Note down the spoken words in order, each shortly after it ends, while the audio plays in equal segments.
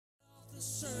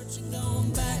Searching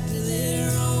on back to their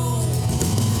own.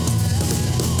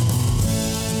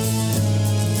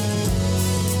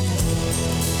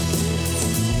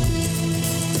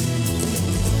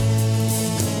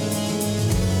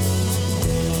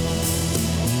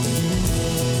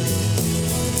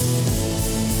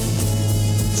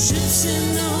 Ships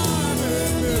in the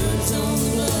harbor, birds on the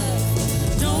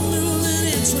bluff. Don't move an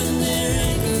inch when their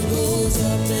anchor goes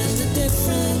up. And the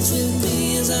difference with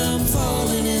me is I'm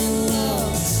falling in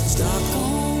love.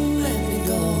 Stockholm, let me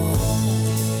go.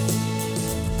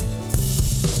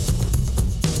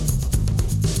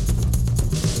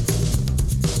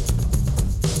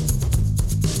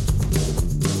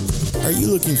 Are you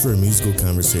looking for a musical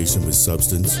conversation with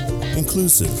substance?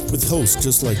 Inclusive, with hosts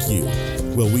just like you?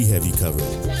 Well, we have you covered.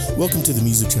 Welcome to the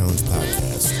Music Challenge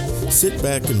Podcast. Sit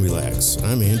back and relax.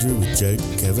 I'm Andrew with Jake,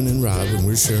 Kevin, and Rob, and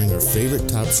we're sharing our favorite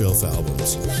top shelf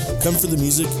albums. Come for the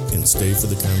music and stay for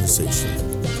the conversation.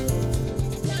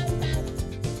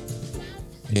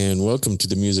 And welcome to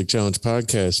the Music Challenge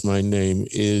Podcast. My name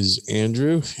is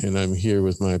Andrew, and I'm here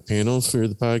with my panel for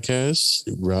the podcast,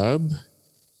 Rob.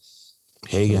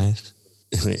 Hey, guys.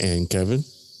 And Kevin.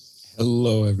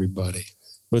 Hello, everybody.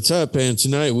 What's up? And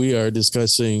tonight we are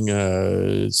discussing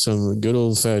some good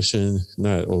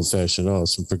not old-fashioned at all,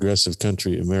 some progressive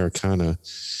country Americana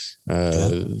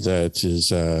that is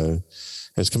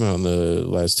has come out in the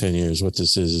last 10 years. What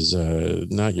this is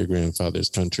not your grandfather's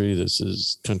country. This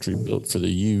is country built for the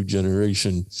you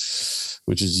generation,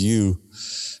 which is you,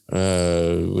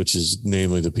 which is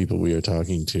namely the people we are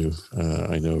talking to.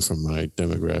 I know from my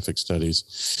demographic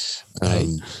studies.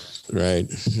 Right.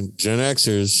 Gen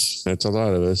Xers, that's a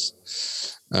lot of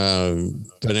us.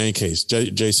 But in any case,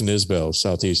 Jason Isbell,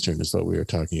 Southeastern is what we are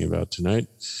talking about tonight.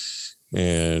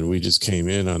 And we just came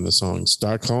in on the song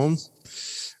Stockholm,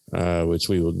 which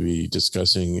we will be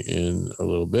discussing in a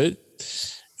little bit.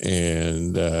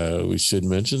 And we should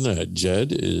mention that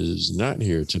Jed is not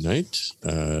here tonight.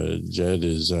 Jed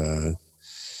is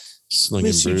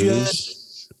slinging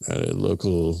brews at a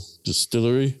local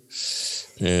distillery.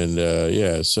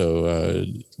 And so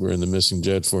we're in the missing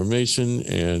Jed formation,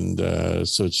 and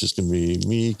so it's just going to be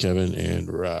me, Kevin,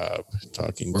 and Rob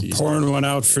talking. We're pouring one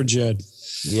out for Jed.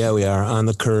 Yeah, we are on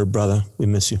the curb, brother. We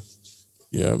miss you.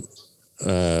 Yep.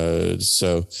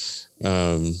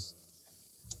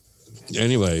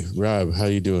 Anyway, Rob, how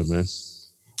you doing, man?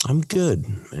 I'm good,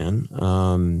 man.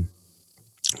 I'm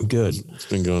good. What's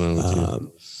been going on with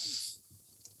you?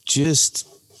 Just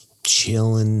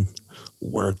chilling.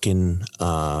 Working,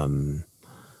 and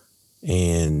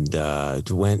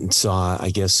went and saw,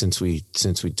 I guess since we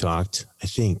talked,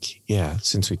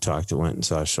 since we talked, I went and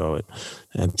saw a show at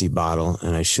Empty Bottle,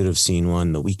 and I should have seen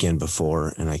one the weekend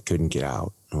before, and I couldn't get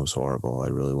out. It was horrible. I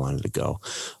really wanted to go,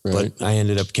 right. But I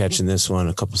ended up catching this one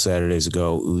a couple Saturdays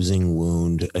ago, Oozing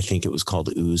Wound. I think it was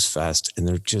called Ooze Fest, and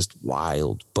they're just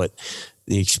wild, but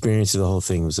the experience of the whole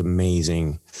thing was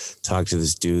amazing. Talked to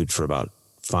this dude for about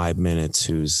 5 minutes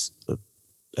who's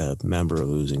a member of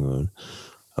Oozing Wound,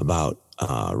 about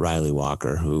Riley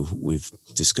Walker, who we've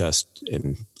discussed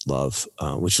and love,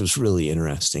 which was really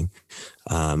interesting.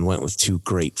 Went with two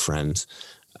great friends,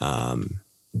 and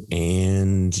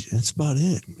that's about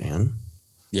it, man.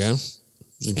 Yeah,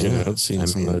 get out, seeing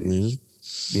some of that music.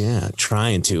 Yeah,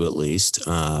 trying to at least,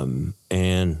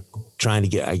 and trying to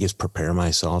get, I guess, prepare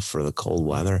myself for the cold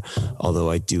weather. Although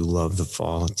I do love the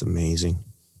fall; it's amazing.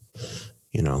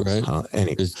 You know, right?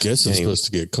 I guess it's supposed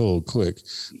to get cold quick,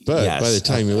 but yes, by the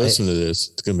time you listen to this,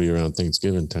 it's going to be around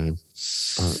Thanksgiving time.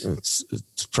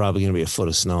 It's probably going to be a foot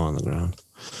of snow on the ground.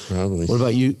 Probably. What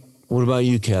about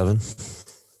you, Kevin?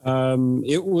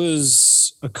 It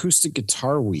was acoustic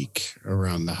guitar week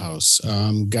around the house.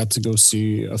 Got to go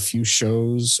see a few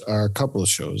shows, or a couple of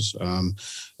shows,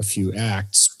 a few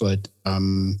acts, but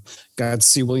got to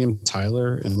see William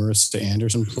Tyler and Marissa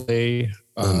Anderson play.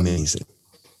 Amazing.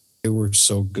 They were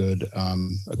so good.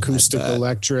 Acoustic,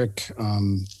 electric,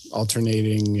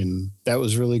 alternating, and that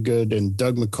was really good. And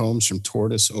Doug McCombs from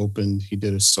Tortoise opened. He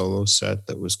did a solo set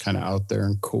that was kind of out there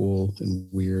and cool and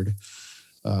weird,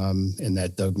 in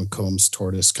that Doug McCombs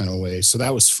Tortoise kind of way. So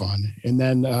that was fun. And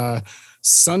then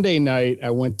Sunday night, I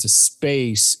went to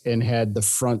Space and had the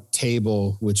front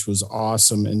table, which was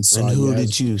awesome. And who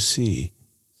did you see?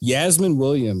 Yasmin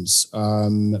Williams,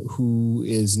 who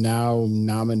is now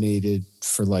nominated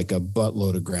for like a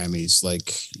buttload of Grammys.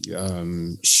 Like,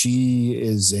 she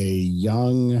is a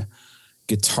young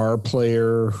guitar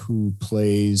player who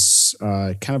plays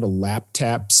kind of a lap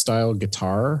tap style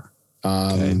guitar.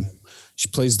 She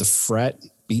plays the fret,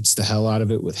 beats the hell out of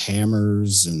it with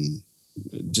hammers, and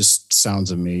it just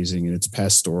sounds amazing. And it's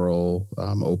pastoral,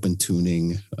 open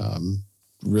tuning.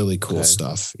 really cool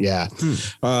stuff. Yeah.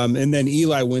 And then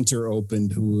Eli Winter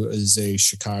opened, who is a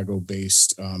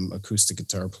Chicago-based acoustic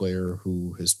guitar player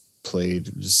who has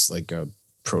played just like a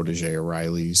protege of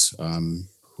Riley's,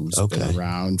 who's been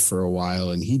around for a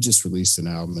while, and he just released an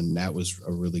album, and that was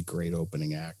a really great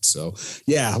opening act. So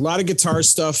yeah, a lot of guitar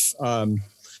stuff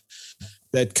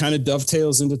that kind of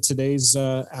dovetails into today's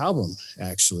album,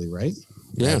 actually, right?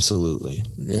 Yeah, absolutely.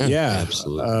 Yeah,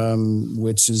 absolutely.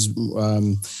 Which is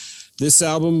this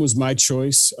album was my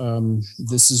choice.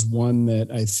 This is one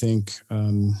that I think.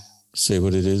 Say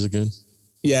what it is again.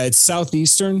 Yeah, it's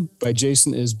Southeastern by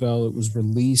Jason Isbell. It was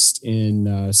released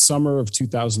in summer of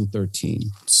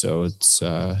 2013. So it's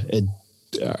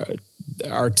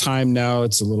our time now.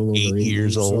 It's a little over 8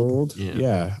 years old.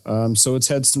 Yeah. So it's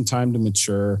had some time to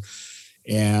mature,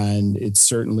 and it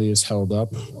certainly has held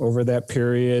up over that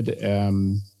period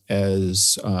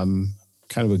as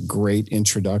kind of a great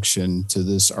introduction to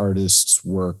this artist's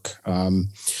work.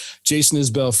 Jason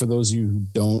Isbell, for those of you who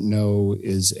don't know,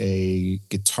 is a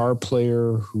guitar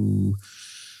player who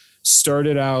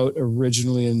started out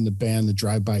originally in the band the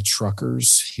Drive-By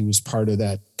Truckers. He was part of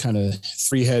that kind of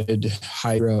three-headed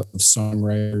hydra of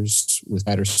songwriters with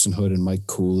Patterson Hood and Mike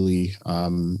Cooley.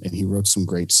 And he wrote some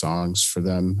great songs for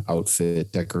them,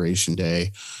 Outfit, Decoration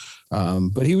Day.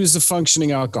 But he was a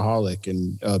functioning alcoholic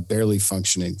and barely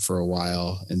functioning for a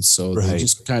while. And so they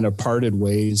just kind of parted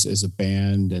ways as a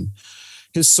band. And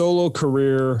his solo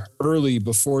career early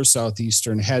before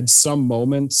Southeastern had some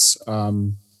moments.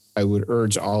 I would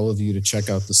urge all of you to check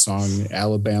out the song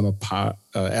Alabama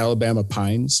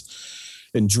Pines,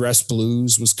 and Dress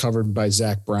Blues was covered by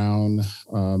Zach Brown.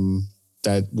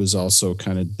 That was also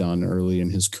kind of done early in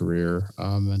his career.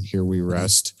 And Here We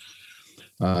Rest.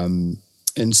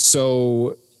 And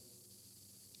so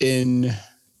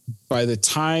by the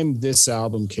time this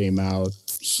album came out,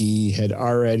 he had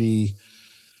already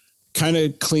kind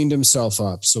of cleaned himself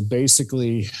up. So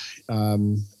basically,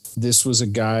 this was a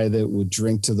guy that would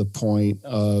drink to the point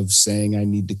of saying, I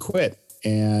need to quit.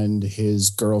 And his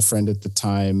girlfriend at the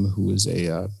time, who was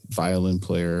a violin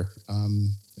player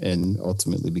and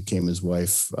ultimately became his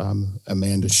wife,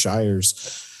 Amanda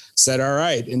Shires, said, all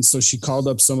right. And so she called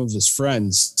up some of his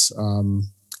friends.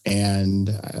 And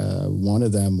one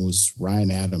of them was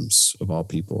Ryan Adams, of all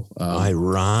people.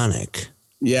 Ironic.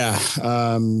 Yeah.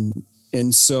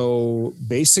 And so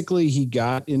basically he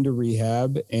got into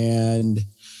rehab, and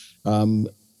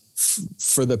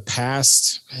for the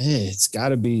past, it's got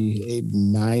to be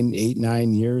 9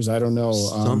 years. I don't know.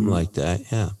 Something like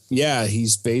that. Yeah. Yeah.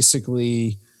 He's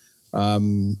basically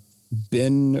been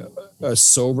a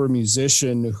sober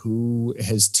musician who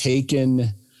has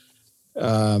taken,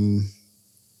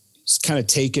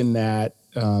 that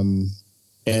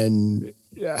and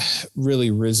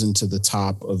really risen to the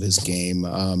top of his game.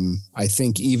 I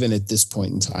think even at this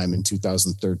point in time in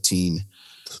 2013,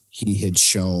 he had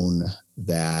shown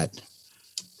that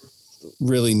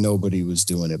really nobody was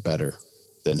doing it better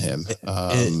than him.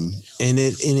 And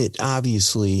it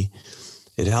obviously,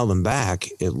 it held him back,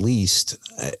 at least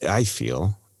I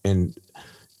feel. And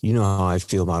you know how I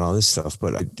feel about all this stuff,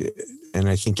 but I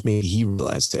think maybe he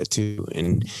realized that too.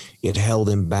 And it held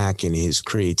him back in his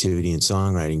creativity and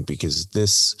songwriting, because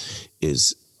this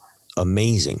is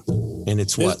amazing. And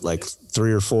it's like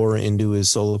 3 or 4 into his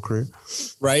solo career.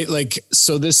 Right. Like,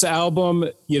 so this album,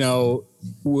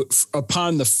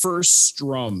 upon the first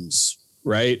strums,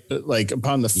 right? Like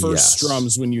upon the first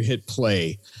strums, when you hit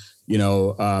play,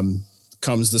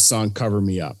 comes the song Cover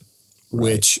Me Up,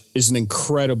 which is an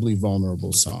incredibly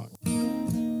vulnerable song.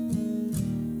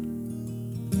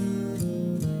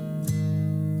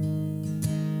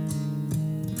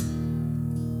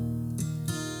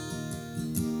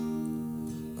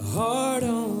 Heart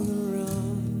on the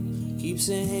run, keeps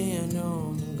a hand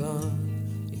on the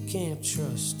gun. You can't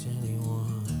trust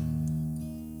anyone.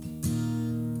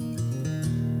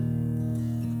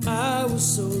 I was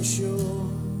so sure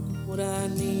what I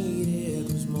needed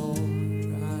was more.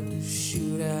 Tried to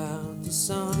shoot out the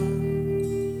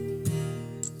sun.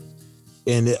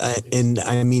 And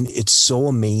I mean, it's so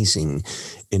amazing.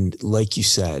 And like you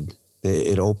said,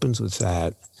 it opens with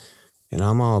that. And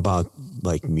I'm all about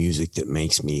like music that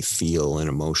makes me feel an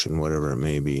emotion, whatever it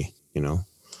may be,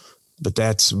 But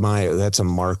that's a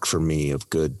mark for me of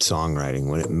good songwriting,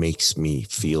 when it makes me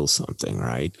feel something,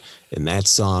 right? And that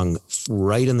song,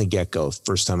 right in the get-go,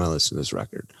 first time I listened to this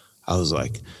record, I was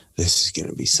like, this is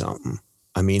gonna be something.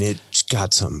 I mean, it's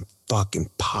got some fucking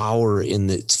power in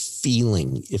its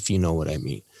feeling, if you know what I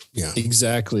mean. Yeah,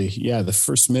 exactly. Yeah, the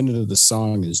first minute of the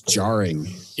song is jarring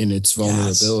in its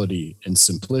vulnerability and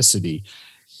simplicity.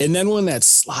 And then when that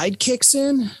slide kicks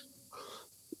in,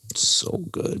 so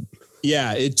good.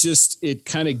 Yeah, it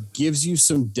kind of gives you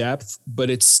some depth, but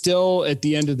it's still, at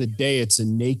the end of the day, it's a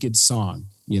naked song.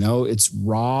 It's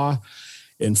raw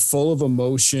and full of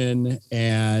emotion.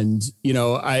 And,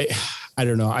 I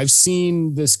don't know. I've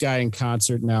seen this guy in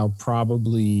concert now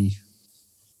probably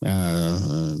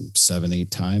 7-8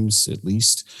 times at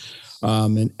least.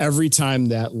 And every time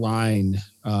that line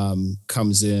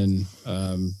comes in,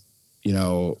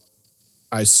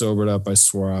 I sobered up, I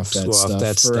swore off that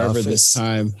stuff forever this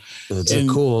time. It's a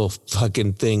cool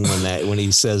fucking thing when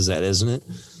he says that, isn't it?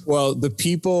 Well, the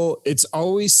people, it's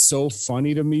always so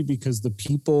funny to me because the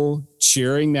people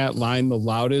cheering that line the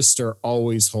loudest are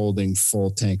always holding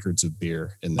full tankards of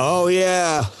beer. Oh,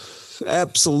 yeah,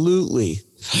 absolutely.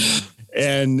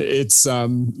 And it's,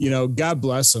 God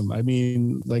bless them. I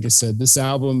mean, like I said, this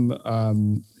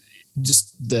album,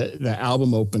 just the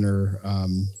album opener,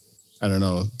 I don't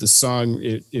know, the song,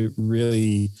 it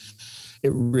really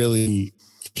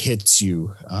hits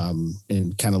you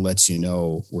and kind of lets you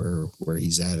know where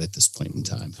he's at this point in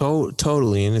time. Oh,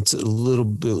 totally. And it's a little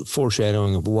bit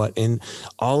foreshadowing of what, and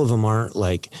all of them aren't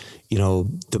like,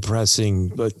 depressing,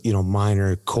 but,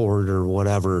 minor chord or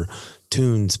whatever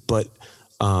tunes, but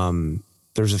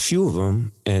there's a few of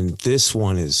them. And this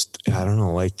one is, I don't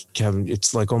know, like Kevin,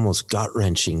 it's like almost gut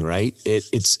wrenching, right?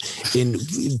 It's in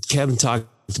Kevin talked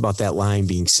about that line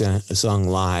being sung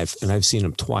live, and I've seen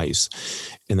him twice.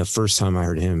 And the first time I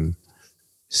heard him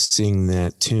sing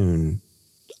that tune,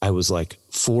 I was like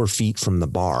 4 feet from the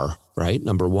bar, right?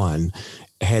 Number one,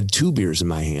 I had 2 beers in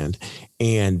my hand,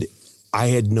 and I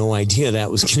had no idea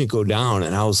that was going to go down.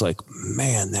 And I was like,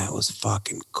 man, that was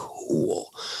fucking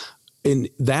cool. And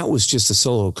that was just a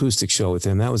solo acoustic show with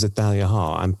him. That was at Thalia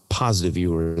Hall. I'm positive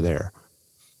you were there.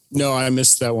 No, I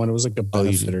missed that one. It was like a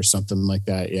benefit or something like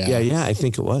that. Yeah. Yeah. I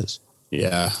think it was.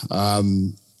 Yeah.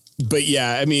 But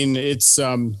yeah, I mean, it's,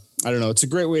 I don't know. It's a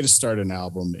great way to start an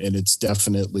album, and it's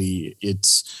definitely, it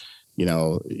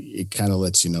kind of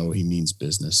lets you know he means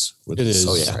business. It is.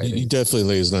 Oh, yeah. He definitely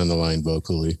lays down the line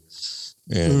vocally,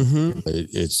 and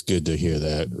it's good to hear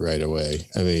that right away.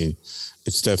 I mean,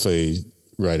 it's definitely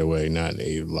right away, not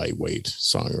a lightweight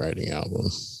songwriting album.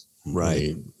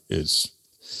 Right. I mean,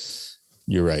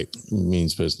 you're right. It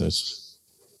means business.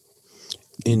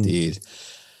 Indeed.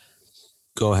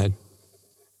 Go ahead.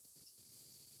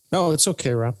 No, it's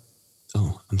okay, Rob.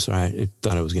 Oh, I'm sorry. I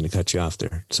thought I was going to cut you off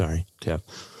there. Sorry, Kev.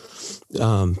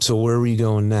 So where are we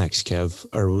going next, Kev?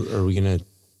 Are we going to?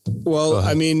 Well,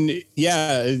 I mean,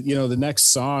 yeah, the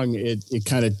next song, it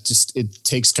kind of it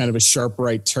takes kind of a sharp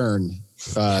right turn,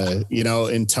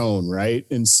 in tone, right?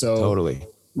 And so totally.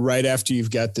 Right after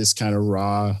you've got this kind of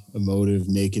raw, emotive,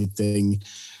 naked thing,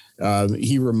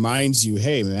 he reminds you,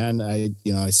 hey, man, I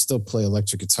still play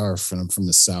electric guitar from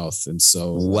the South. And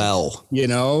so,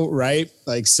 right?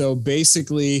 Like, so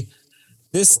basically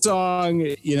this song,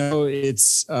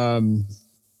 it's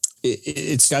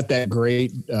got that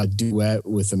great duet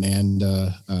with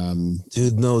Amanda.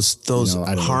 Dude, those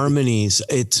harmonies,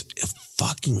 it's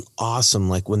fucking awesome.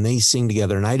 Like when they sing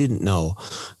together, and I didn't know,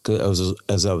 because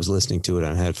as I was listening to it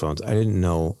on headphones, I didn't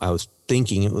know. I was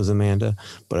thinking it was Amanda,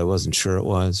 but I wasn't sure it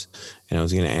was. And I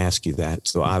was going to ask you that.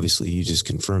 So obviously you just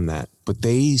confirmed that. But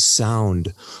they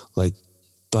sound like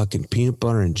fucking peanut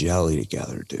butter and jelly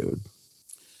together, dude.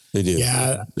 They do.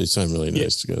 Yeah. They sound really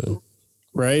nice together.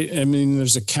 Right. I mean,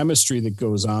 there's a chemistry that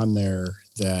goes on there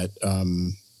that,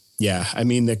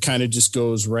 that kind of just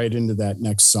goes right into that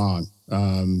next song,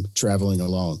 Traveling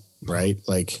Alone. Right.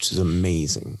 Like, which is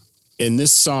amazing. And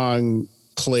this song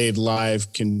played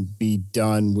live can be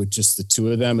done with just the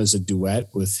two of them as a duet,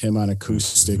 with him on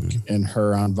acoustic and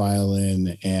her on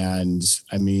violin. And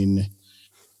I mean,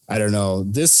 I don't know,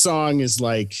 this song is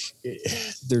like,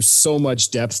 there's so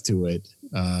much depth to it.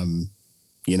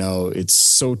 It's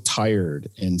so tired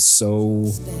and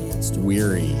so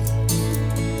weary.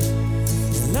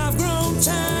 And I've grown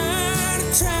tired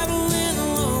of traveling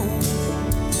alone.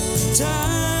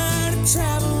 Tired of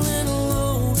traveling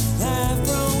alone. I've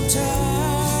grown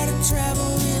tired of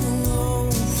traveling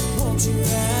alone. Won't you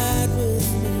ride with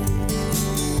me?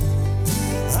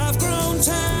 I've grown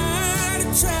tired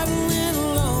of traveling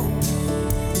alone.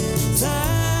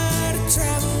 Tired of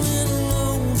traveling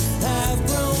alone. I've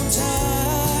grown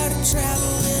tired of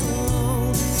traveling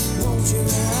alone. Won't you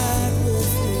ride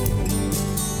with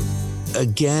me?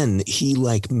 Again, he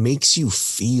like makes you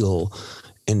feel,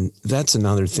 and that's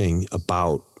another thing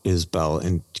about Isbell,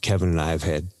 and Kevin and I have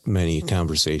had many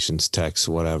conversations, texts,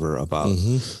 whatever, about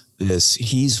this.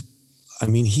 He is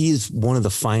one of the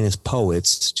finest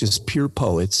poets, just pure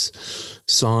poets,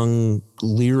 song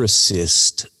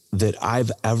lyricist that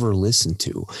I've ever listened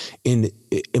to. And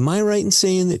am I right in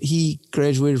saying that he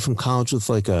graduated from college with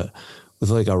like a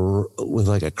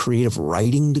creative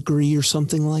writing degree or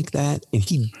something like that? And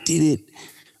he did it,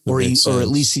 or at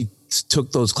least he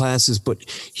took those classes. But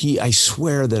I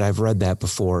swear that I've read that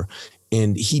before,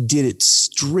 and he did it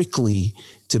strictly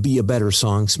to be a better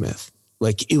songsmith.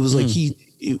 Like it was like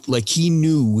he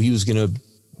knew he was going to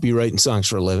be writing songs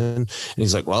for a living, and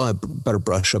he's like, well, I better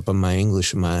brush up on my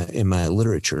English and my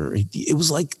literature. It was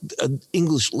like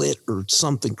English lit or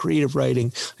something, creative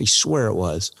writing. I swear it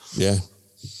was. Yeah.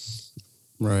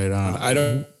 Right on. I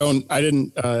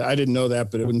didn't know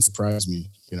that, but it wouldn't surprise me.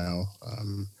 You know,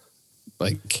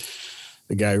 like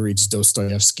the guy reads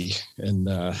Dostoevsky, and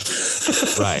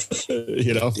right.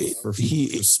 You know,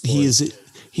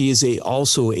 he is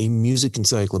also a music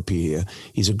encyclopedia.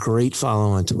 He's a great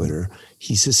follow on Twitter.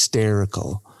 He's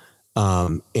hysterical,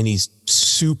 and he's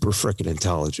super freaking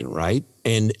intelligent, right?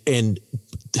 And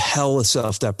hella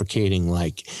self-deprecating.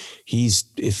 Like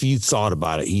if you thought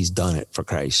about it, he's done it, for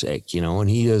Christ's sake, you know. And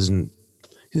he's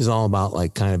all about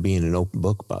like kind of being an open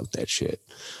book about that shit.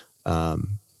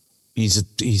 He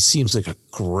seems like a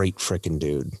great freaking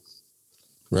dude.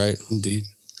 Right. Indeed.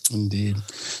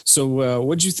 So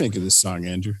what'd you think of this song,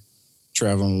 Andrew?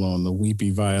 Traveling Alone, the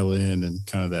weepy violin and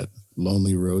kind of that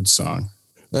lonely road song.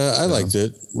 I liked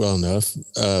it well enough.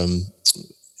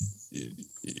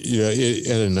 It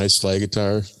had a nice slide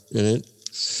guitar in it.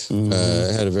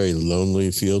 It had a very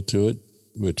lonely feel to it,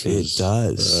 which was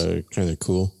kind of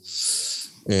cool.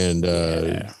 And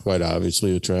quite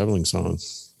obviously a traveling song,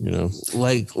 you know,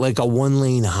 like a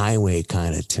 1-lane highway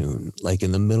kind of tune, like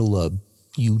in the middle of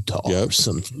Utah or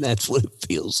something. That's what it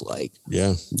feels like.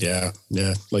 Yeah.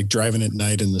 Like driving at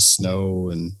night in the snow,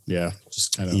 and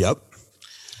just kind of. Yep.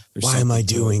 Why am I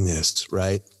doing this?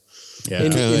 Right. Yeah.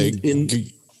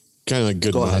 Kind of like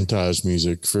good montage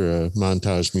music for a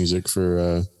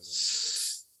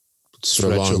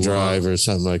long drive or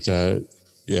something like that.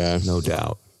 Yeah, no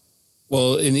doubt.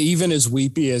 Well, and even as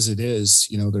weepy as it is,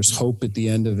 you know, there's hope at the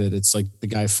end of it. It's like the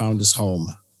guy found his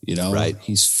home. You know, right.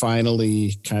 He's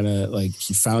finally kind of like,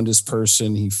 he found his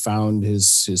person. He found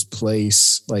his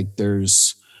place. Like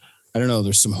there's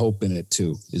some hope in it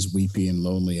too, as weepy and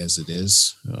lonely as it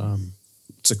is.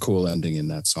 It's a cool ending in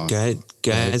that song.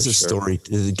 Guy's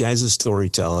a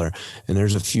storyteller, and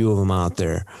there's a few of them out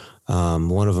there.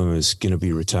 One of them is going to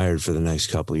be retired for the next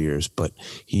couple of years, but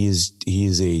he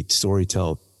is a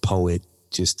storyteller, poet,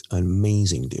 just an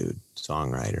amazing dude,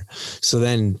 songwriter. So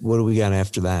then what do we got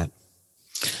after that?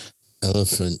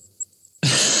 Elephant.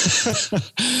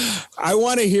 I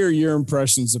want to hear your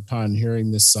impressions upon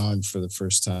hearing this song for the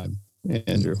first time,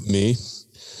 Andrew. Me?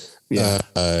 Yeah.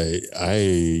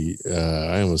 I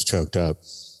almost choked up.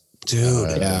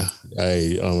 Dude.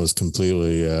 I almost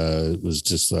completely was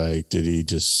just like, did he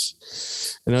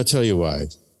just, and I'll tell you why.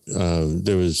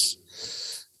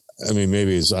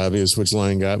 Maybe it's obvious which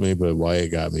line got me, but why it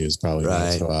got me is probably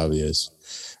not so obvious.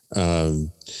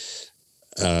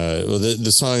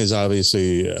 The song is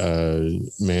obviously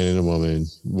man and a woman.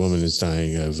 Woman is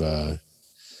dying of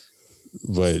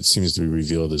what seems to be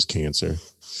revealed as cancer.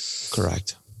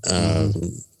 Correct.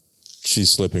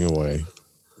 She's slipping away,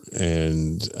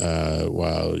 and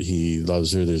while he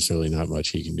loves her, there's really not much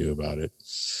he can do about it.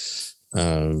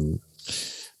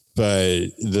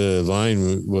 But the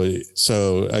line was,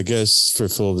 so I guess for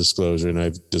full disclosure, and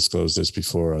I've disclosed this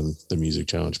before on the Music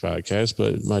Challenge podcast,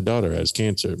 but my daughter has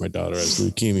cancer. My daughter has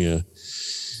leukemia,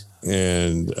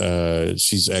 and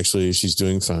she's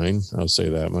doing fine. I'll say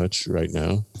that much right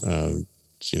now.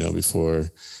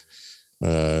 Before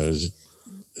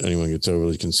anyone gets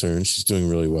overly concerned, she's doing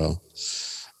really well.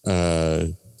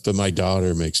 But my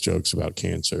daughter makes jokes about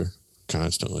cancer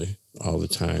constantly, all the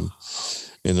time.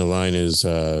 And the line is,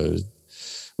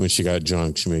 when she got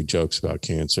drunk, she made jokes about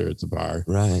cancer at the bar.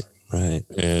 Right.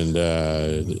 And,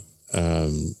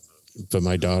 but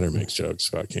my daughter makes jokes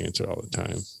about cancer all the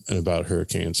time and about her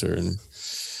cancer. And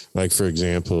like, for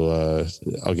example,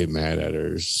 I'll get mad at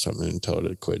her or something and tell her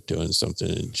to quit doing something.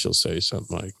 And she'll say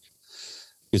something like,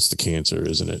 "It's the cancer,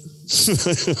 isn't it?"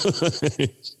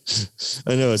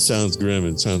 I know it sounds grim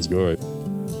and sounds gory.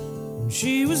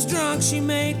 She was drunk, she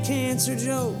made cancer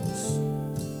jokes,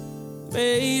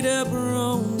 made up her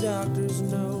own doctor's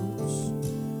notes.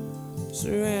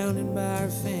 Surrounded by her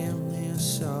family, I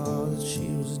saw that she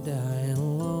was dying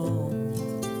alone.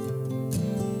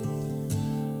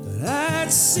 But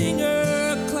I'd sing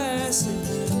her classic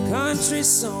country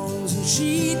songs, and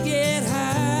she'd get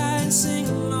high and sing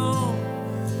along.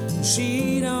 And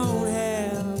she don't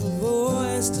have a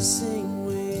voice to sing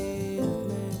with,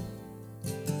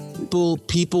 man.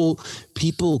 People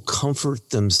people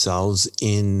comfort themselves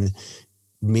in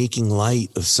making light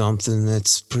of something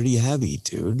that's pretty heavy,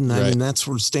 dude. And I mean, that's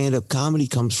where stand-up comedy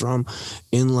comes from.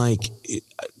 And like,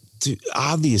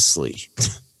 obviously,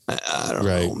 I don't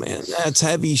know, man, that's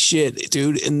heavy shit,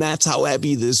 dude. And that's how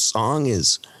heavy this song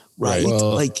is. Right.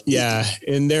 Well, like, yeah.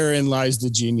 And therein lies the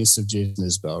genius of Jason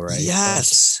Isbell, right?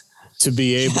 Yes. To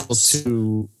be able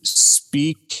to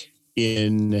speak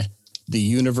in the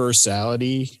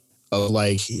universality of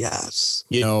like, yes,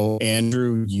 you know,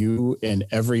 Andrew, you and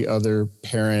every other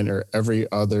parent or every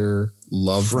other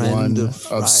loved friend one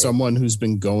of someone who's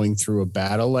been going through a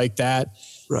battle like that.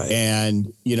 Right.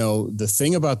 And, you know, the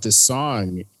thing about this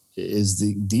song is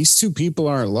these two people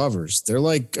aren't lovers. They're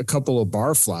like a couple of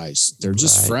barflies. They're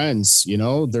just friends, you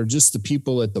know, they're just the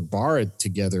people at the bar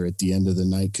together at the end of the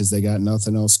night because they got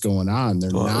nothing else going on. They're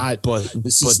not, but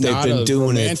they've been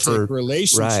doing it for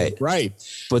relationship. Right.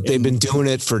 But they've been doing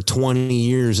it for 20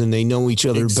 years and they know each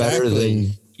other better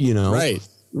than, you know.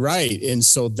 Right. And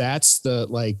so that's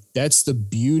the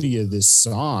beauty of this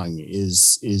song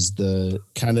is the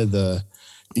kind of the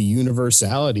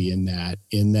universality in that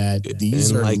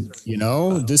these are, like, you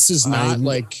know, this is not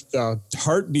like the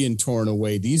heart being torn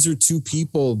away. These are two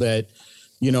people that,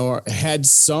 you know, had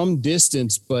some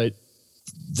distance, but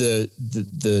the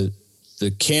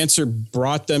cancer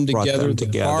brought them together. The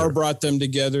bar brought them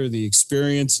together. The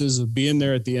experiences of being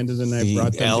there at the end of the night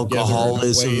brought them together.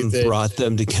 Alcoholism brought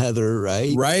them together,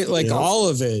 right? Right. Like, you know, all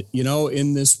of it, you know,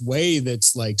 in this way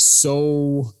that's like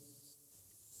so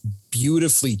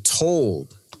beautifully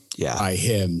told by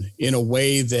him in a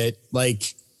way that,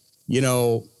 like, you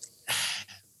know,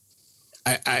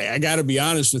 I got to be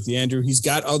honest with you, Andrew. He's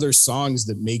got other songs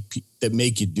that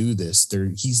make you do this.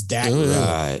 He's that good.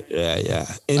 Right. Yeah.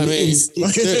 And I mean,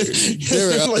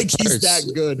 there were like he's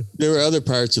that good. There were other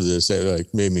parts of this that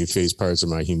like made me face parts of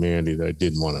my humanity that I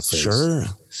didn't want to face. Sure.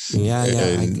 Yeah.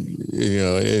 And you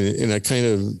know, and I kind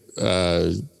of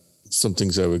some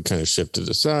things I would kind of shift to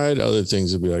the side. Other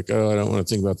things would be like, oh, I don't want to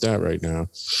think about that right now.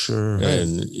 Sure.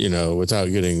 And, you know, without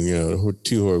getting, you know,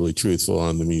 too horribly truthful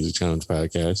on the Music Challenge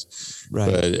podcast.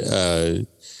 Right.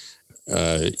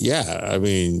 But, yeah, I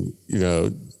mean, you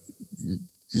know,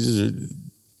 these are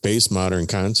base modern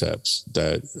concepts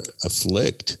that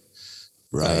afflict,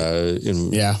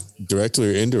 directly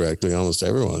or indirectly, almost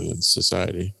everyone in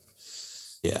society.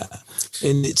 Yeah.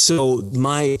 And so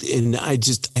I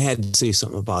had to say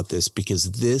something about this because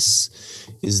this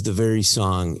is the very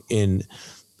song in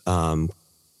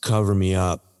Cover Me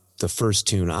Up. The first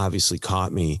tune obviously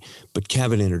caught me, but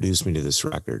Kevin introduced me to this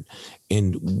record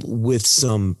and with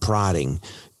some prodding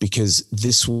because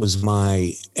this was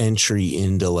my entry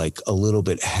into like a little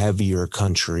bit heavier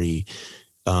country,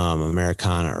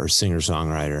 Americana or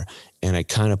singer-songwriter. And I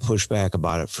kind of pushed back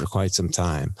about it for quite some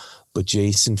time. But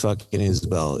Jason fucking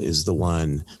Isbell is the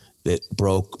one that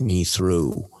broke me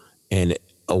through, and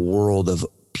a world of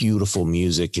beautiful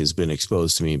music has been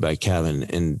exposed to me by Kevin.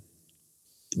 And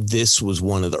this was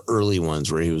one of the early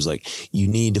ones where he was like, you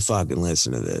need to fucking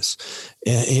listen to this.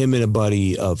 Him and a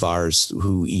buddy of ours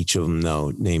who each of them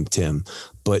know named Tim,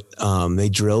 but they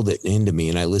drilled it into me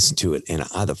and I listened to it. And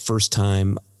the first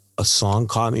time a song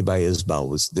caught me by Isbell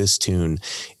was this tune.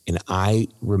 And I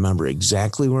remember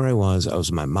exactly where I was. I was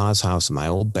in my mom's house in my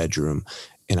old bedroom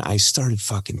and I started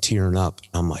fucking tearing up.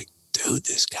 I'm like, dude,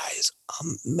 this guy is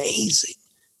amazing.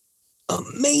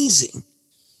 Amazing.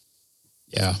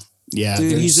 Yeah. Yeah.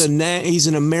 Dude, he's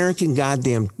an American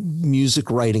goddamn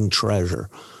music writing treasure.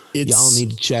 Y'all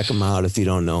need to check him out if you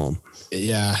don't know him.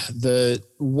 Yeah.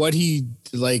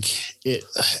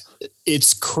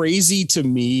 It's crazy to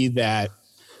me that,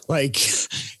 like,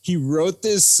 he wrote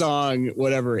this song,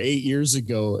 8 years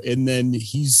ago. And then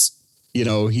he's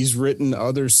written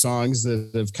other songs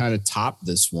that have kind of topped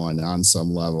this one on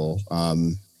some level.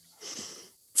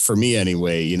 For me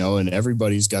anyway, you know, and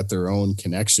everybody's got their own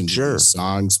connection to these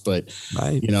songs, but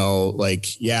you know,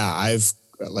 like, yeah, I've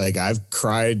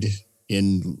cried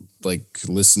in like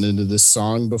listening to this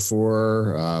song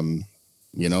before,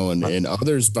 you know, and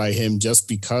others by him, just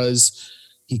because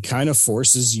he kind of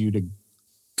forces you to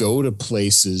go to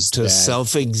places to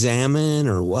self-examine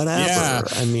or whatever. Yeah,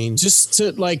 I mean, just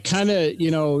to like kind of, you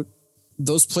know,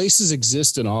 those places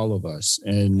exist in all of us.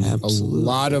 And absolutely. A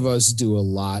lot of us do a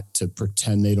lot to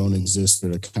pretend they don't exist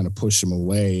or to kind of push them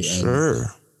away. And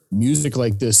music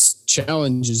like this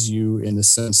challenges you in the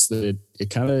sense that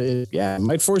it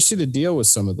might force you to deal with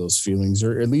some of those feelings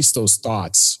or at least those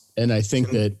thoughts. And I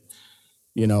think that,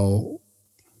 you know,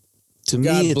 to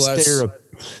me,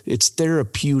 it's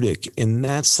therapeutic. And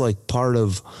that's like part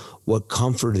of what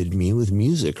comforted me with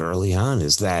music early on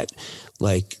is that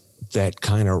like that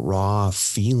kind of raw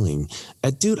feeling.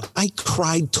 Dude, I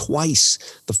cried twice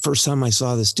the first time I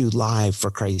saw this dude live,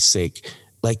 for Christ's sake.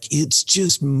 Like, it's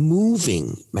just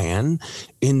moving, man.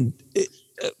 And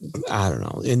I don't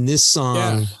know. In this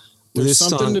song, there's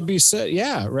something to be said.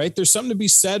 Yeah, right. There's something to be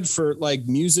said for like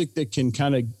music that can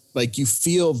kind of like you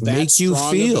feel that make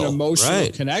strong of an emotional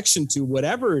connection to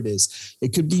whatever it is.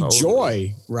 It could be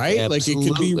joy, right? Absolutely. Like it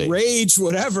could be rage,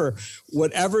 whatever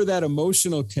that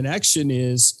emotional connection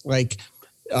is. Like,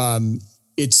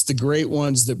 it's the great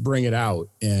ones that bring it out.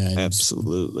 And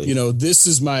absolutely, you know, this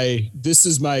is my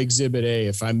exhibit A.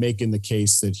 If I'm making the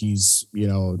case that he's, you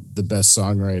know, the best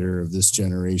songwriter of this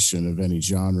generation of any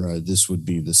genre, this would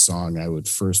be the song I would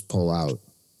first pull out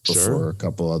before a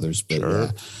couple others. But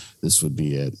yeah, this would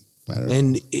be it.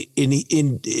 And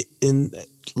in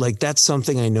like, that's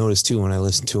something I noticed too when I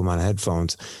listen to him on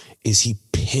headphones, is he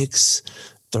picks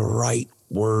the right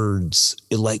words.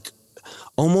 It, like,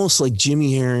 almost like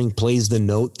Jimmy Herring plays the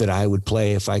note that I would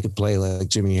play if I could play like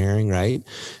Jimmy Herring, right?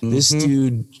 Mm-hmm. This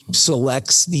dude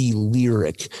selects the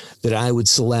lyric that I would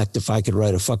select if I could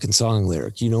write a fucking song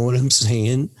lyric. You know what I'm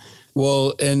saying?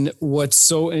 Well, and what's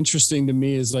so interesting to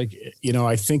me is, like, you know,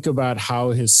 I think about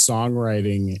how his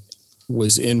songwriting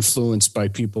was influenced by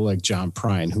people like John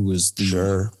Prine, who was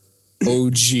the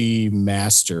OG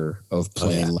master of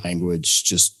playing language,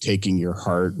 just taking your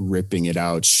heart, ripping it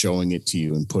out, showing it to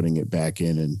you, and putting it back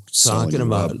in, and talking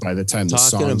about by the time the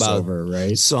song's over,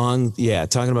 right?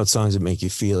 Talking about songs that make you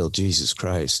feel Jesus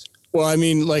Christ. Well, I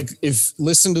mean, like, if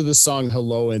listen to the song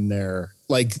 "Hello" in there,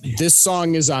 like this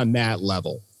song is on that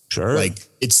level. Sure. Like,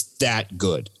 it's that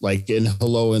good. Like, in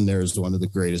Hello in there is one of the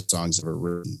greatest songs ever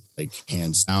written, like,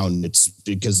 hands down. It's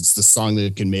because it's the song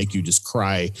that can make you just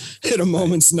cry at a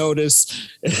moment's notice,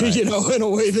 you know, in a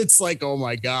way that's like, oh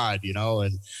my God, you know,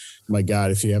 and my God,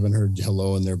 if you haven't heard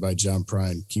Hello in there by John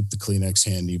Prine, keep the Kleenex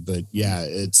handy. But yeah,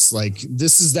 it's like,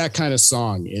 this is that kind of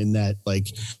song, in that, like,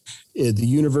 the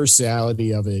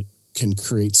universality of it can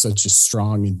create such a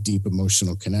strong and deep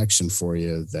emotional connection for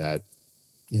you that,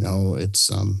 you know,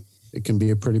 it's it can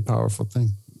be a pretty powerful thing.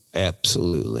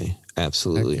 Absolutely.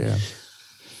 Yeah.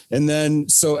 And then,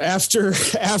 so after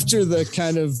the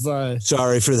kind of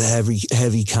sorry for the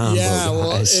heavy combo. Yeah,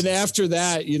 well, and after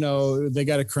that, you know, they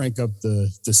got to crank up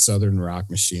the Southern rock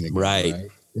machine again, right?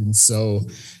 And so,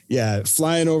 yeah,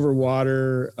 Flying Over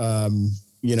Water.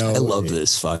 You know, I love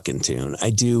this fucking tune. I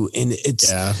do, and it's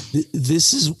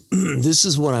this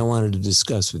is what I wanted to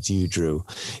discuss with you, Drew.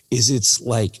 Is it's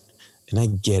like. And I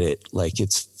get it. Like,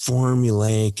 it's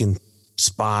formulaic in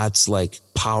spots, like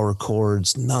power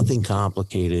chords, nothing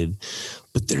complicated.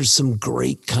 But there's some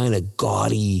great kind of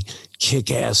gaudy,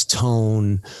 kick-ass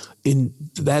tone. And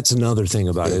that's another thing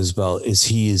about Isbell, is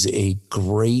he is a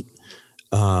great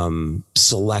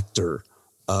selector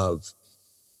of.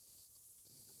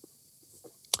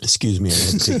 Excuse me, I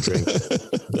had to take a drink.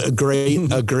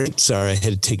 I had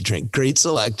to take a drink. Great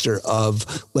selector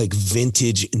of, like,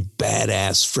 vintage and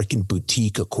badass freaking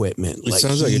boutique equipment. It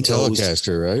sounds like a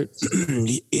Telecaster, right?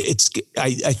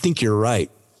 I think you're right.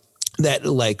 That,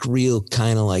 like, real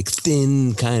kind of like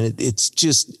thin kind of,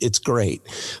 it's great.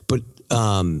 But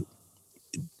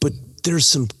there's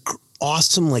some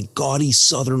awesome, like, gaudy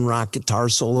Southern rock guitar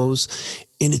solos,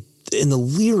 and the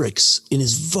lyrics and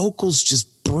his vocals just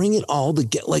bring it all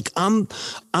together. Like, I'm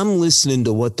listening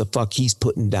to what the fuck he's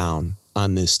putting down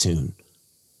on this tune.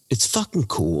 It's fucking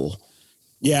cool.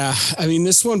 Yeah. I mean,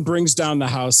 this one brings down the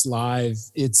house live.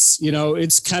 It's, you know,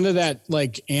 it's kind of that,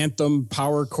 like, anthem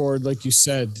power chord, like you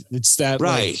said. It's that,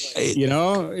 right. Like, you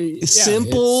know, it's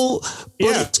simple,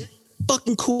 but it's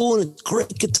fucking cool, and a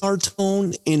great guitar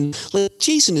tone. And, like,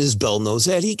 Jason Isbell knows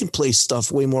that. He can play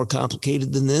stuff way more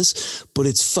complicated than this, but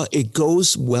it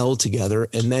goes well together.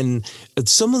 And then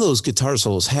some of those guitar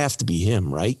solos have to be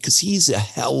him, right? Because he's a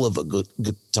hell of a good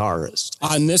guitarist.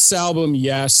 On this album,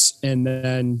 yes. And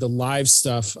then the live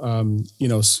stuff, you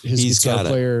know, his guitar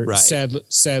player,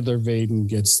 Sadler Vaden,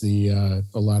 gets a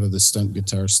lot of the stunt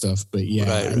guitar stuff. But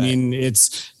yeah, I mean,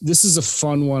 this is a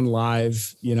fun one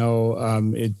live, you know.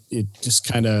 It just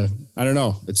kind of, I don't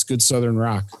know, it's good Southern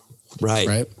rock.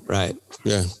 Right.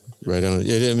 Yeah, right on.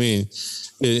 I mean,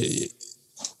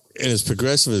 and as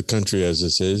progressive a country as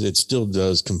this is, it still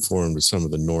does conform to some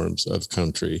of the norms of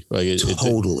country. Like,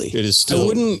 totally. It is still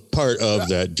part of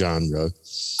that genre.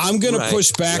 I'm going to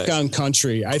push back on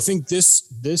country. I think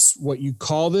this, what you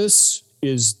call this,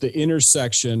 is the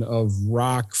intersection of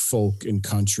rock, folk, and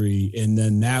country, and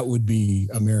then that would be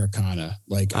Americana.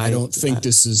 Like, I don't think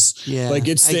this is like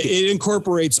it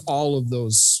incorporates all of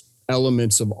those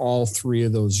elements of all three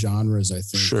of those genres, I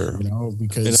think. Sure.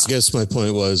 Because And I guess my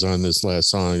point was on this last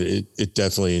song, it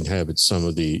definitely inhabits some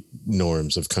of the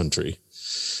norms of country.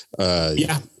 I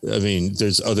mean,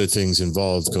 there's other things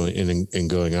involved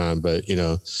going on, but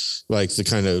like the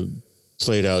kind of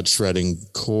played out shredding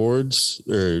chords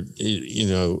or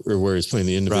where he's playing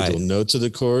the individual notes of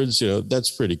the chords, that's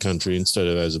pretty country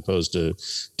as opposed to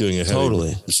doing a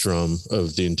heavy strum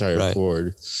of the entire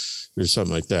chord or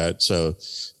something like that. So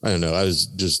I don't know. I was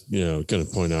just, going to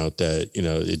point out that,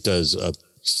 it does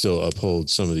still uphold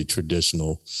some of the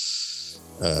traditional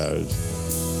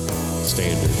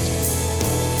standards.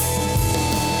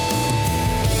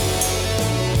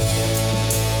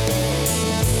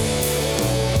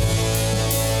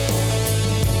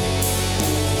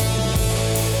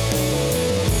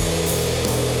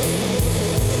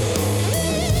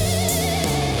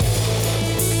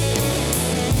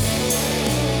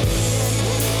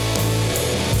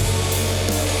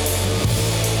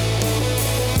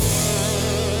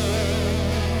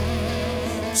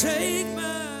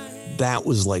 That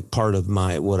was like part of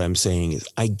what I'm saying is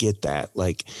I get that.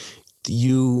 Like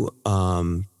you,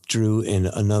 Drew, and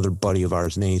another buddy of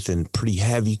ours, Nathan, pretty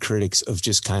heavy critics of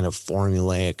just kind of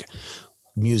formulaic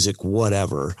music,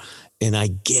 whatever. And I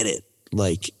get it.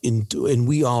 Like, and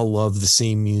we all love the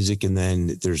same music. And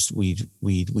then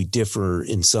we differ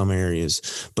in some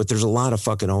areas, but there's a lot of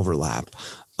fucking overlap.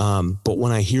 But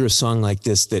when I hear a song like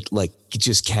this, that like, it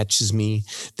just catches me,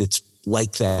 that's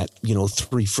like that, 3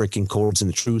 freaking chords in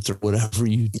the truth or whatever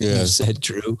you said,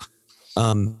 Drew.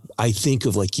 I think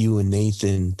of like you and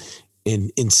Nathan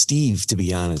and Steve, to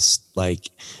be honest, like,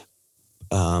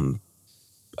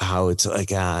 how it's like,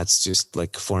 it's just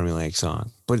like a formulaic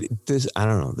song, but this, I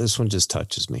don't know, this one just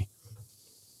touches me.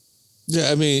 Yeah.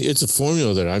 I mean, it's a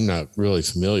formula that I'm not really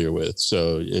familiar with.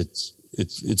 So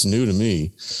it's new to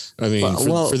me. I mean,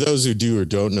 for those who do or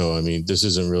don't know, I mean, this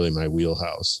isn't really my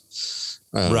wheelhouse.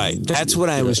 Right. That's what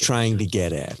I was trying to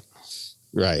get at.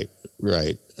 Right.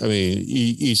 I mean,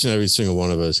 each and every single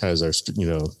one of us has our,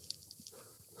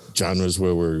 genres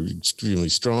where we're extremely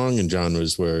strong and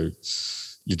genres where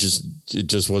it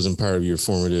just wasn't part of your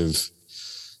formative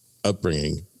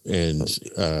upbringing. And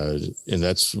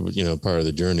that's, part of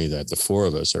the journey that the four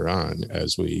of us are on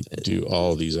as we do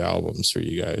all these albums for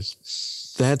you guys.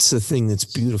 That's the thing that's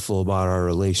beautiful about our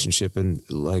relationship and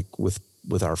like with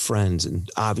our friends, and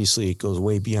obviously it goes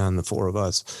way beyond the four of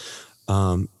us,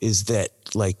 is that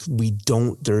like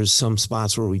there's some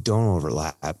spots where we don't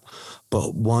overlap,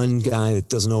 but one guy that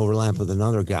doesn't overlap with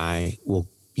another guy will,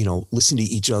 listen to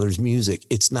each other's music.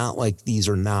 It's not like these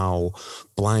are now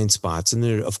blind spots, and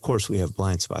there, of course we have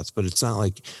blind spots, but it's not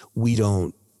like we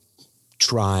don't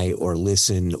try or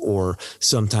listen, or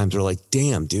sometimes they're like,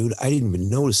 damn, dude, I didn't even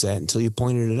notice that until you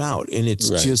pointed it out. And it's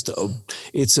just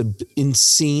it's a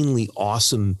insanely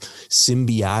awesome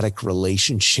symbiotic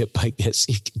relationship, I guess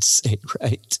you could say,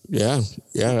 right? Yeah.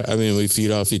 I mean, we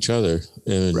feed off each other,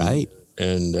 and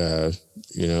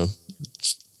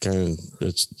and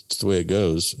it's the way it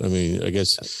goes. I mean, I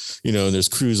guess, and there's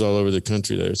crews all over the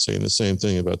country that are saying the same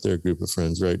thing about their group of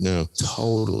friends right now.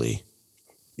 Totally.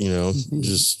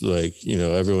 Just like,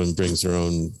 everyone brings their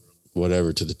own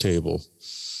whatever to the table.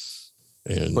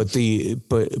 And but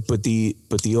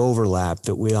the overlap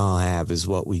that we all have is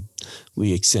what we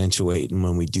accentuate. And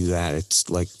when we do that, it's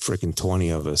like freaking 20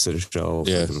 of us at a show.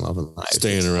 Yeah. Loving life.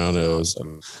 Staying around a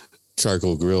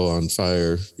charcoal grill on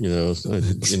fire, in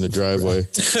the driveway.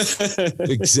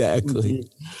 Exactly.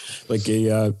 Like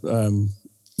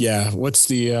what's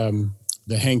the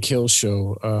Hank Hill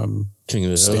show? King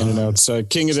of the Hill. Standing outside.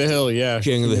 King of the Hill, yeah.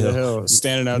 King of the Hill.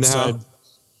 Standing outside.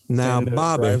 Now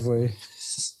Bobby.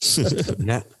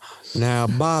 now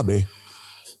Bobby.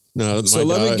 No, so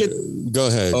let me go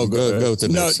ahead. Go with the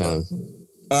next song.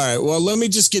 All right. Well, let me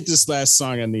just get this last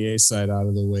song on the A side out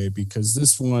of the way, because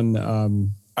this one,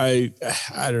 I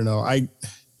don't know.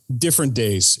 Different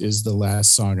Days is the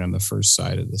last song on the first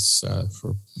side of this,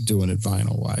 for doing it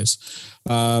vinyl wise.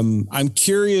 I'm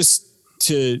curious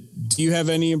do you have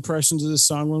any impressions of this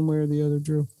song one way or the other,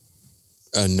 Drew?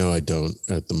 No, I don't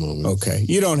at the moment. Okay.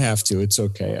 You don't have to. It's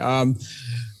okay.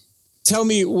 Tell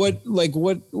me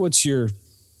what's your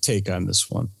take on this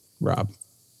one, Rob?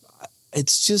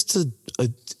 It's just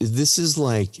this is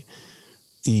like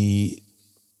the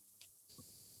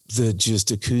just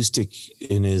acoustic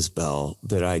in Isbell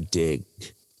that I dig,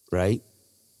 right?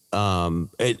 And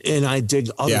I dig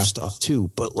other stuff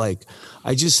too, but like,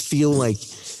 I just feel like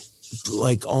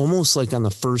almost like on the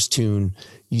first tune,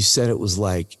 you said it was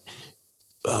like,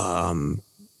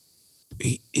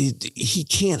 he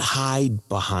can't hide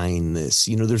behind this.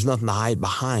 You know, there's nothing to hide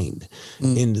behind.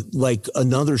 And like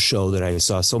another show that I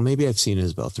saw, so maybe I've seen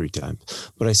Isbell 3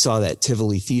 times, but I saw that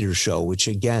Tivoli Theater show, which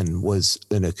again was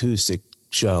an acoustic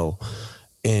show.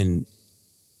 And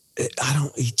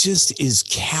he just is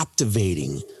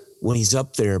captivating when he's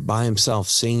up there by himself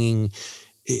singing.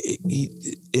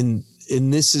 And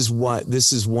this is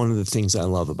one of the things I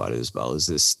love about Isbell is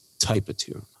this type of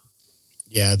tune.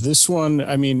 Yeah, this one,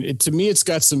 I mean, to me, it's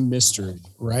got some mystery,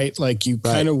 right? Like you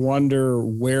kind of wonder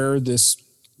where this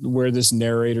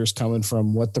narrator's coming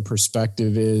from, what the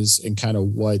perspective is, and kind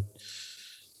of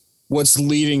what's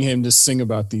leading him to sing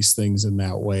about these things in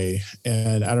that way.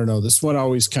 And I don't know, this one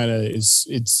always kind of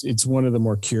it's one of the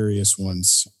more curious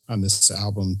ones on this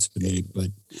album to me, but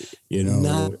you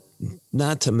know,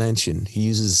 not to mention he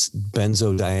uses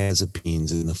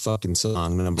benzodiazepines in the fucking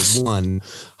song. Number one,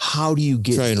 how do you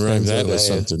get try and rhyme that with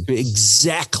something?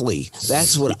 Exactly.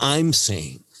 That's what I'm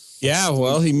saying. Yeah,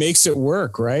 well, he makes it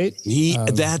work, right?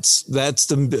 That's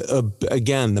the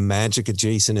again, the magic of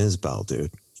Jason Isbell,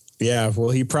 dude. Yeah, well,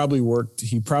 he probably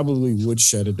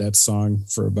woodshedded that song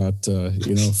for about,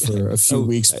 for a few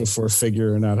weeks before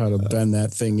figuring out how to bend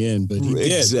that thing in. But he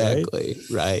did, exactly,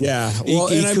 right? Yeah. Well,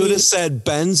 he could have said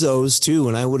benzos too,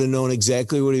 and I would have known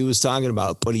exactly what he was talking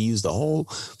about, but he used the whole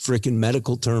freaking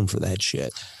medical term for that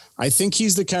shit. I think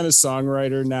he's the kind of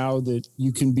songwriter now that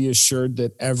you can be assured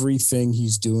that everything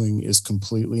he's doing is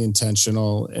completely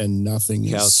intentional and nothing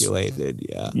calculated.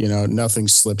 Nothing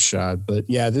slipshod. But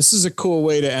yeah, this is a cool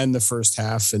way to end the first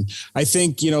half. And I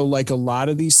think, like a lot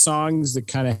of these songs that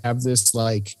kind of have this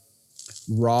like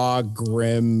raw,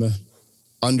 grim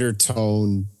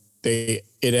undertone, it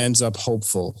ends up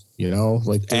hopeful,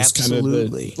 like there's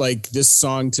absolutely kind of like this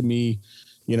song to me.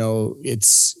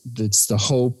 It's the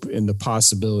hope and the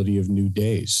possibility of new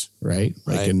days, right?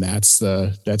 Like, and that's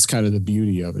kind of the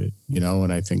beauty of it,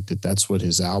 and I think that's what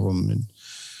his album and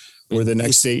where the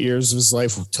next 8 years of his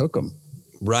life took him.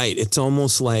 Right. It's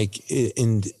almost like,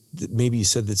 and maybe you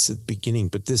said this at the beginning,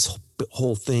 but this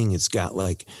whole thing has got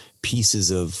like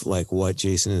pieces of like what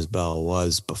Jason Isbell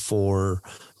was before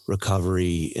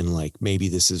recovery. And like, maybe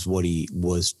this is what he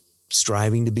was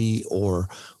striving to be or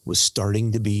was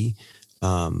starting to be.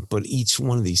 But each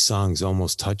one of these songs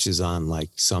almost touches on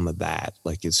like some of that,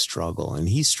 like his struggle. And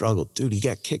he struggled, dude. He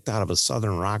got kicked out of a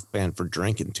Southern rock band for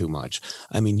drinking too much.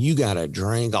 I mean, you got to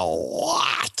drink a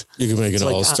lot. You can make an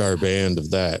all-star band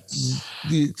of that.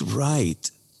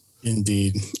 Right.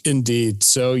 Indeed.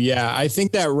 So yeah, I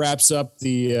think that wraps up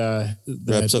the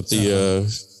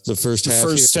first half.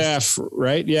 First half,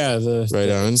 right? Yeah. Right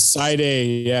on. Side A,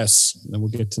 yes. Then we'll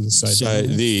get to the side A.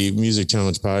 The Music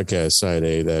Challenge podcast, side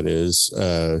A, that is.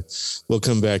 We'll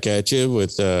come back at you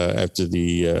with after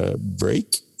the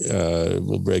break.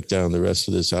 We'll break down the rest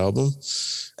of this album.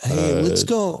 Hey, let's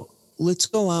go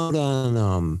out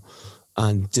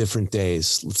on different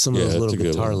days. Some of those little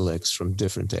guitar licks from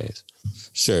different days.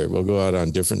 Sure. We'll go out on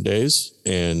different days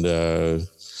and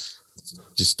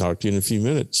just talk to you in a few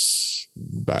minutes.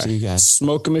 Bye. See you guys.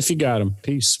 Smoke them if you got them.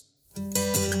 Peace.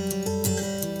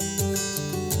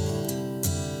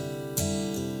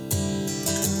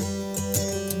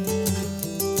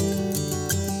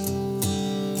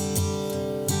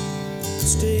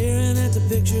 Staring at the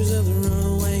pictures of the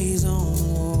runaways on the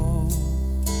wall.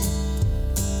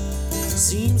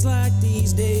 Seems like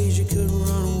these days you couldn't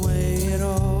run away at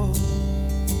all.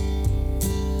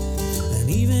 And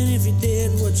even if you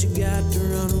did, what you got to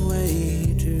run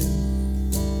away to?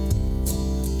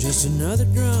 Just another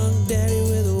drunk daddy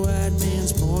with a white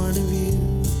man's point of view.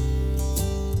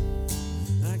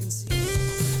 I can see.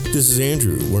 This is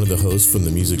Andrew, one of the hosts from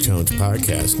the Music Challenge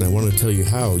podcast, and I want to tell you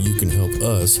how you can help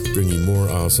us bring you more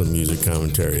awesome music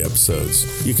commentary episodes.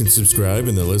 You can subscribe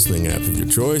in the listening app of your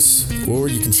choice, or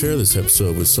you can share this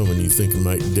episode with someone you think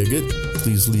might dig it.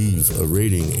 Please leave a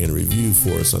rating and review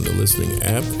for us on the listening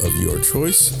app of your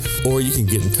choice, or you can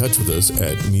get in touch with us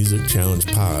at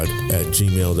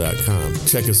musicchallengepod@gmail.com.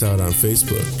 Check us out on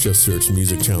Facebook. Just search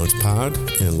Music Challenge Pod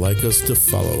and like us to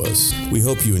follow us. We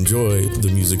hope you enjoy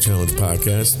the Music Challenge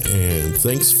podcast, and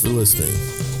thanks for listening.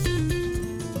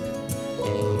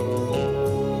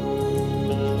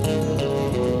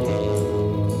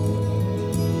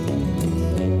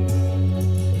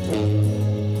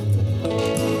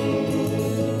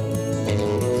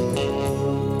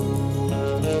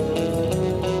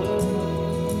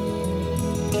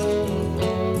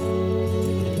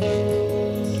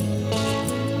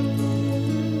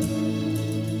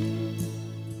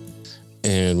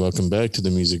 Welcome back to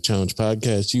the Music Challenge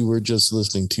podcast. You were just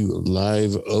listening to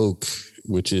Live Oak,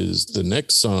 which is the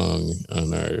next song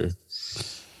on our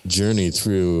journey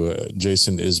through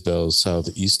Jason Isbell's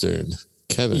Southeastern.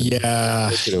 Kevin, take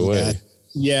it away.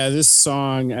 Yeah, this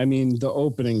song, I mean, the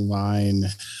opening line,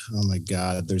 oh my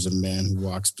God, there's a man who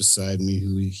walks beside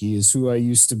me he is who I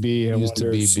used to be. I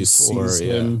wonder if she sees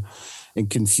him and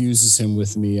confuses him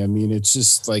with me. I mean, it's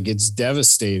just like, it's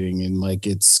devastating, and like,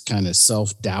 it's kind of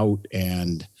self-doubt.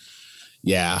 And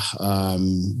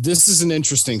this is an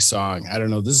interesting song. I don't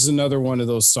know. This is another one of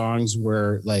those songs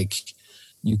where like,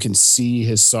 you can see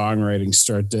his songwriting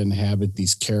start to inhabit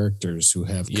these characters who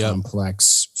have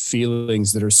complex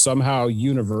feelings that are somehow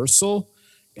universal.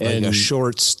 Like a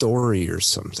short story or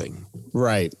something.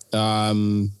 Right.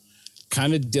 Kind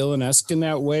of Dylan-esque in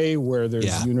that way, where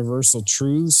there's universal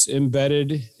truths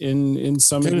embedded in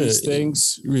some of these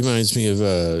things. Reminds me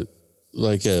of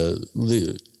like a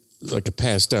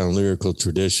passed down lyrical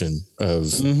tradition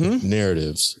of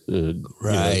narratives.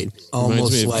 Right.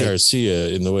 Reminds me of Garcia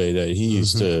in the way that he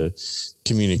used to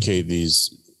communicate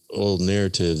these old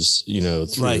narratives,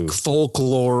 through like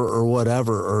folklore or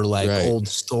whatever, or like old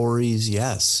stories.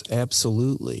 Yes,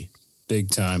 absolutely. Big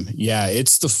time. Yeah.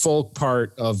 It's the folk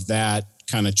part of that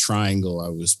kind of triangle I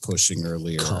was pushing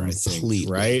earlier. Completely. I think,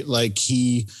 right? Like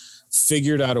he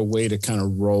figured out a way to kind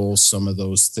of roll some of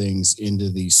those things into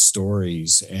these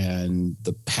stories, and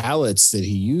the palettes that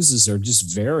he uses are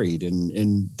just varied.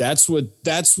 And that's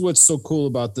what's so cool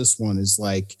about this one is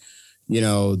like,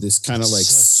 this kind of like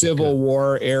Civil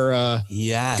War era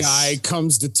guy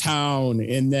comes to town,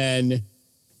 and then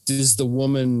does the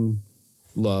woman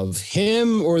love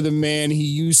him or the man he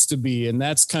used to be? And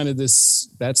that's kind of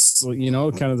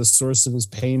kind of the source of his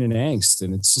pain and angst.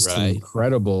 And it's just an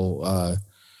incredible,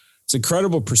 it's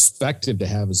incredible perspective to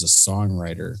have as a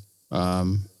songwriter. I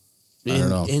don't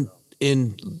know.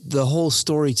 And the whole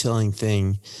storytelling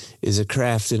thing is a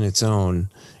craft in its own.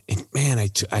 And man,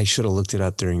 I should have looked it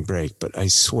up during break, but I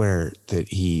swear that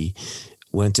he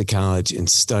went to college and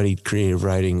studied creative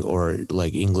writing or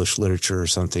like English literature or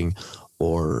something,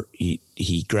 or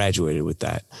he graduated with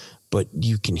that. But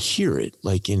you can hear it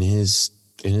like in his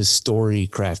story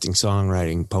crafting,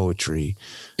 songwriting, poetry.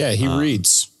 Yeah, he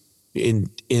reads. In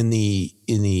the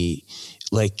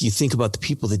like, you think about the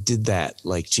people that did that,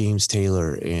 like James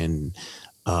Taylor and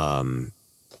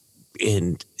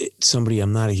somebody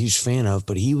I'm not a huge fan of,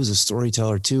 but he was a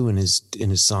storyteller too in his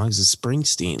songs of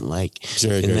Springsteen, like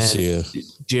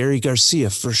Jerry Garcia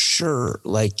for sure.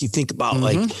 Like you think about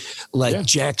like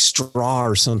Jack Straw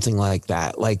or something like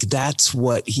that. Like that's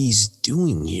what he's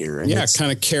doing here. And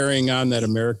kind of carrying on that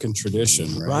American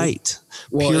tradition, right?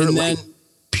 Well,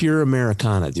 pure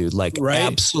Americana, dude. Like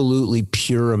absolutely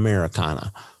pure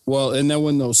Americana. Well, and then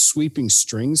when those sweeping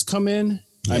strings come in,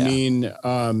 I mean,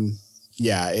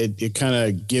 it kind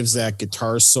of gives that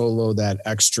guitar solo that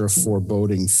extra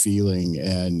foreboding feeling,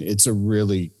 and it's a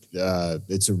really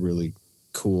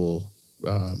cool.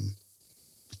 I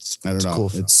don't know.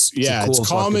 Cool. It's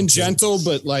calm and gentle,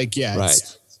 but like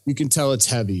you can tell it's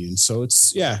heavy, and so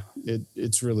it's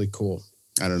really cool.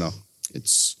 I don't know.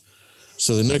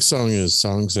 So the next song is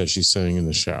Songs That She Sang in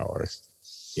the Shower.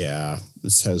 Yeah,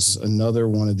 this has another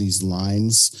one of these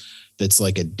lines that's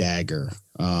like a dagger.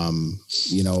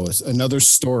 Another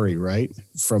story, right?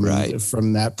 From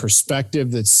that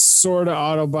perspective that's sort of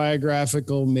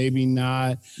autobiographical, maybe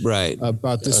not. Right.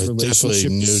 About this relationship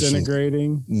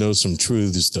disintegrating. Know some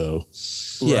truths though.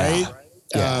 Right?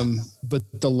 Yeah. But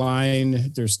the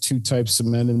line, there's two types of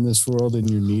men in this world and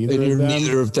you're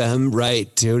neither of them.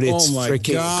 Right, dude. It's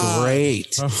freaking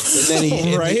great.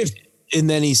 And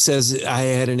then he says, I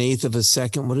had an eighth of a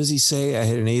second. What does he say? I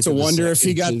had an eighth of a second. To wonder if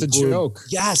he got the joke.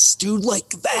 Yes, dude. Like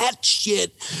that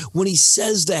shit. When he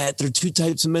says that, there are two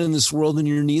types of men in this world and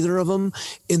you're neither of them.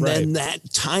 And then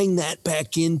tying that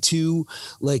back into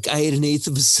like, I had an eighth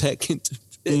of a second.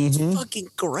 It's fucking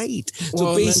great.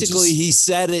 So basically he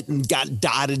said it and got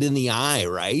dotted in the eye,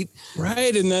 right?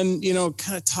 Right. And then,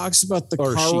 kind of talks about the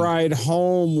car ride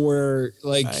home where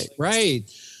like,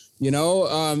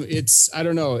 it's, I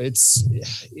don't know, it's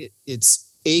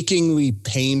achingly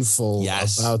painful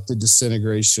about the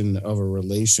disintegration of a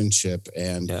relationship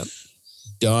and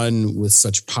done with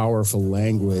such powerful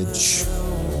language.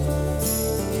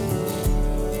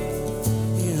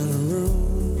 In a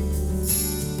room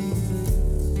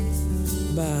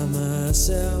by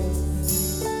myself,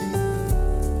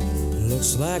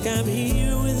 looks like I'm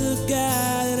here with a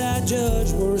guy that I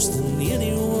judge worse than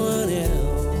anyone else.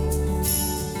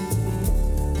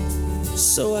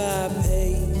 So I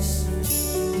pace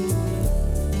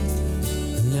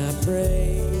and I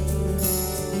pray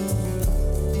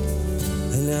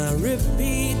and I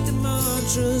repeat the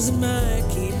mantras that might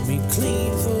keep me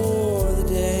clean for the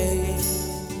day.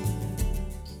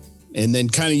 And then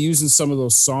kind of using some of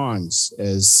those songs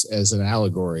as an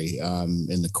allegory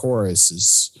in the chorus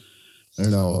is, I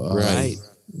don't know. Right.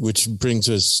 Which brings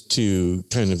us to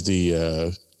kind of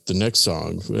the next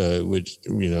song, which,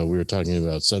 we were talking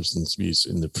about substance abuse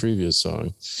in the previous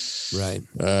song. Right.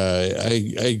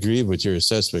 I agree with your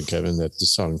assessment, Kevin, that the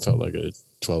song felt like a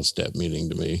 12-step meeting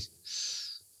to me.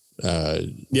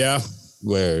 Yeah.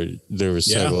 Where there were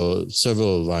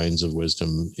several lines of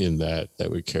wisdom in that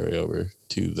would carry over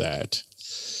to that.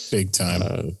 Big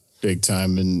time.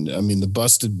 And I mean, the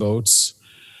busted boats,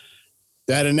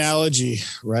 that analogy,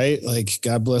 right? Like,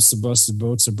 God bless the busted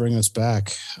boats that bring us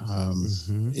back.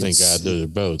 Thank God they're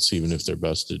boats, even if they're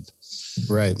busted.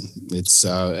 Right.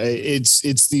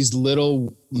 It's these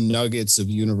little nuggets of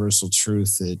universal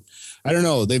truth that, I don't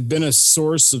know, they've been a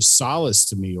source of solace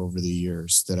to me over the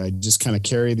years, that I just kind of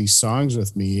carry these songs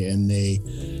with me, and they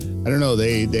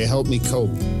help me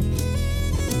cope.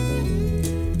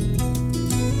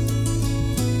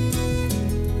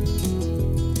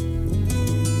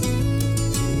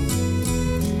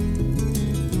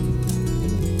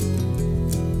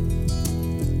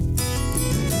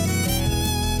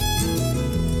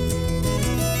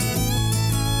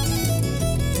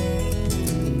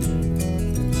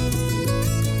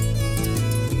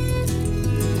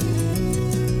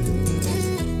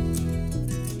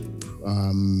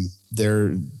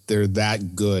 They're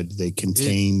that good. They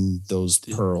contain those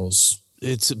pearls.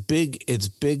 It's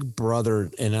big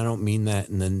brother, and I don't mean that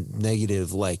in the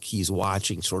negative, like he's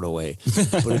watching sort of way,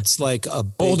 but it's like a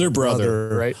big older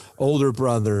brother, right? Older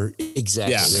brother,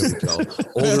 exactly. Yeah. There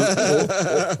we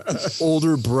go.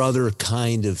 Older brother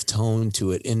kind of tone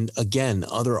to it, and again,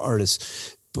 other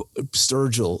artists.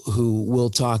 Sturgill, who we'll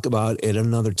talk about at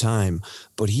another time,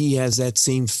 but he has that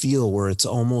same feel where it's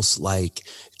almost like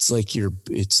it's like your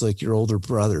older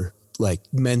brother, like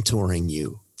mentoring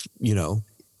you,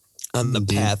 on the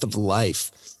path of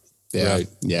life. Yeah. Right.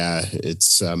 Yeah.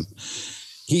 It's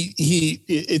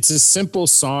it's a simple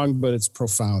song, but it's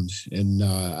profound. And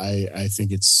I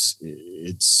think it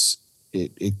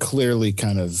clearly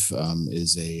kind of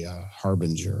is a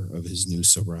harbinger of his new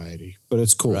sobriety, but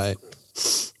it's cool. Right.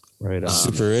 Right.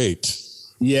 Super 8.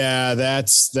 Yeah,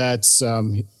 that's this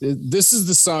is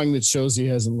the song that shows he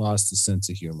hasn't lost his sense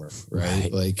of humor, right?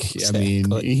 Like, exactly. I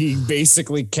mean, he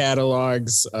basically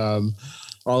catalogs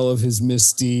all of his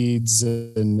misdeeds,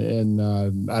 and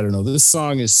I don't know. This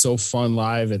song is so fun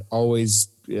live. It always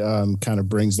kind of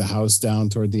brings the house down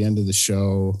toward the end of the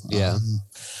show. Yeah.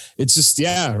 It's just,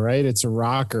 right. It's a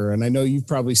rocker. And I know you've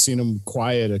probably seen him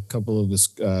quiet a couple of his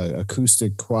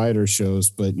acoustic quieter shows,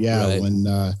 but right.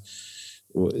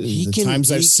 When times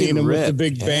I've seen him with the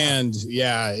big band,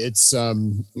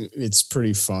 it's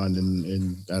pretty fun.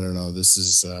 And I don't know, this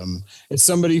is, it's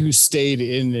somebody who stayed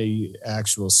in the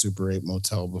actual Super 8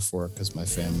 motel before, because my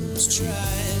family was cheap.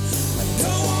 I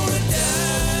don't want to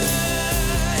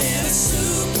die in a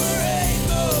Super 8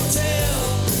 motel.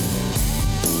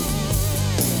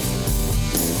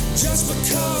 Just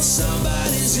because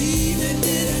somebody's evening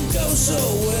didn't go so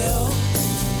well.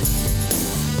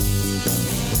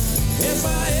 If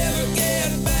I ever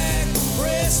get back to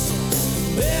Bristol,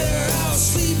 better off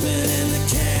sleeping in the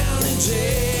county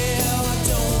jail. I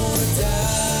don't want to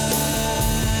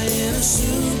die in a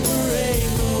Super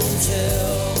 8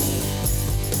 motel.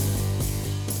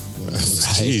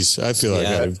 Jeez, I feel like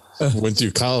I went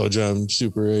through college on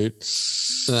Super 8.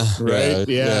 Right?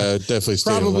 Yeah,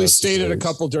 definitely stayed at a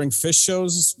couple during Fish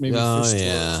shows, maybe Fish tour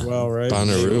as well, right?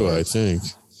 Bonnaroo, I think.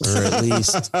 Or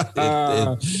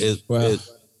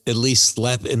at least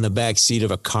slept in the back seat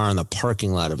of a car in the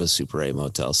parking lot of a Super 8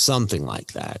 motel, something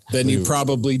like that. Then you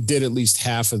probably did at least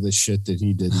half of the shit that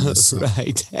he did.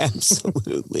 Right,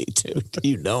 absolutely,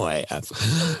 dude. I have.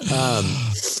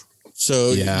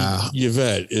 So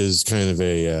Yvette is kind of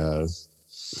a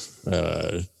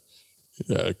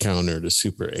counter to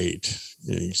Super 8.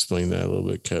 Can you explain that a little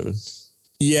bit, Kevin?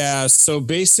 Yeah, so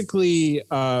basically,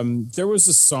 there was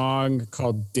a song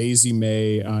called Daisy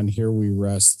May on Here We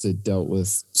Rest that dealt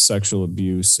with sexual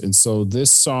abuse. And so this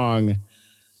song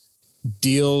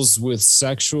deals with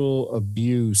sexual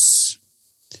abuse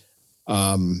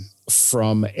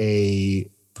from a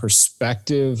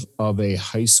perspective of a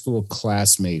high school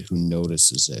classmate who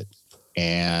notices it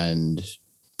and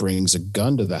brings a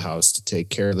gun to the house to take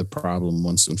care of the problem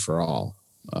once and for all.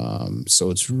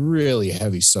 So it's really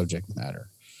heavy subject matter.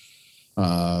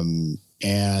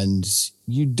 And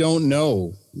you don't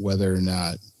know whether or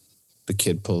not the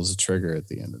kid pulls the trigger at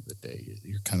the end of the day.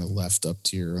 You're kind of left up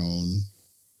to your own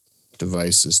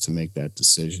devices to make that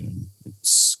decision.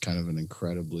 It's kind of an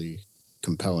incredibly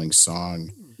compelling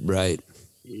song. Right.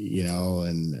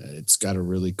 and it's got a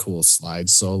really cool slide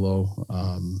solo.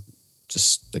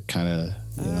 Just that kind of,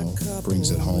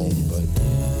 brings it home. But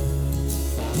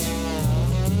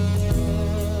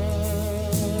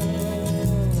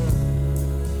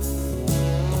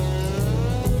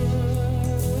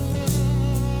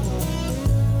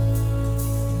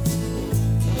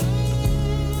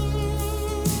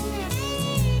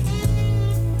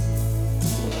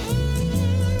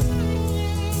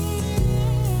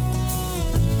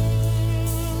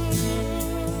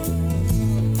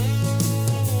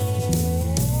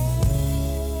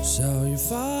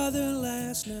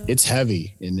it's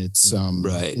heavy, and it's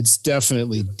it's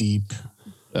definitely deep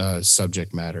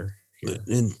subject matter here.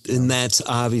 And that's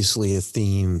obviously a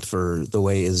theme for the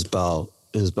way Isbell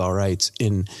writes.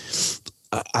 And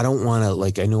I don't want to,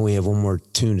 like, I know we have one more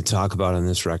tune to talk about on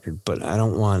this record, but I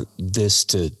don't want this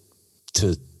to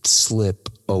slip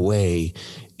away.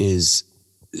 Is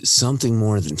Something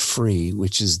More Than Free,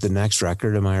 which is the next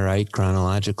record, am I right,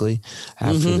 chronologically,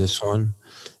 after this one,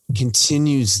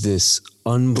 continues this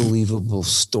unbelievable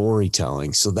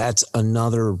storytelling. So that's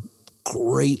another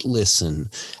great listen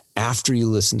after you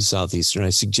listen to Southeastern.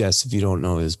 I suggest, if you don't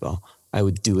know Isbell, I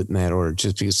would do it in that order,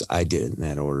 just because I did it in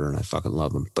that order and I fucking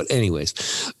love them. But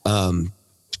anyways,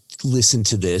 listen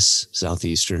to this,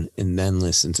 Southeastern, and then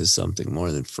listen to Something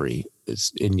More Than Free.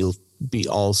 And you'll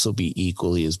also be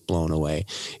equally as blown away.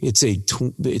 It's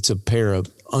a pair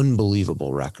of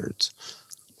unbelievable records.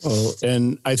 Well,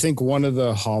 and I think one of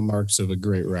the hallmarks of a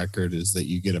great record is that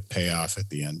you get a payoff at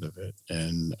the end of it.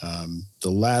 And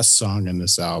the last song in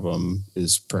this album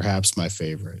is perhaps my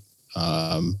favorite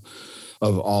of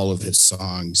all of his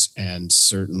songs, and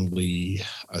certainly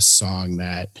a song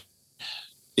that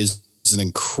is an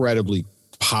incredibly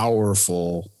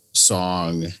powerful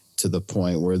song, to the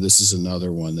point where this is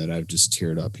another one that I've just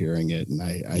teared up hearing it, and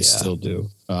I still do.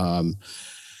 And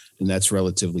that's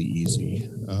Relatively Easy.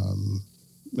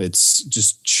 It's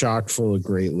just chock full of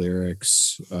great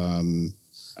lyrics.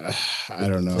 I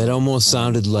don't know. It almost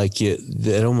sounded like you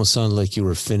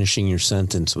were finishing your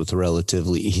sentence with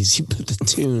Relatively Easy, but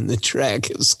the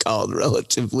track is called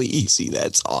Relatively Easy.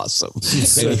 That's awesome.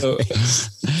 So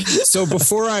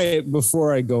before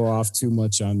I go off too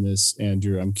much on this,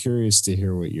 Andrew, I'm curious to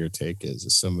hear what your take is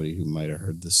as somebody who might have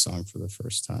heard this song for the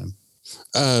first time.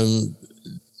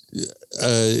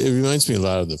 It reminds me a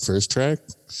lot of the first track.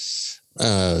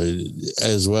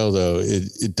 As well, though,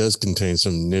 it does contain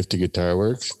some nifty guitar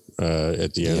work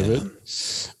at the end of it.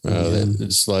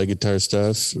 That slide guitar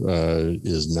stuff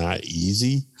is not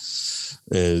easy,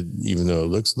 even though it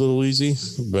looks a little easy.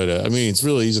 But I mean, it's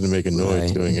really easy to make a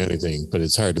noise doing anything, but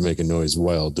it's hard to make a noise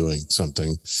while doing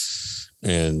something.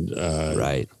 And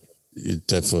it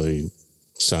definitely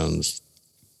sounds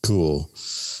cool.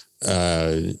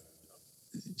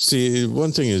 See,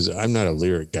 one thing is, I'm not a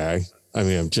lyric guy. I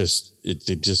mean,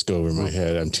 it just go over my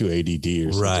head. I'm too ADD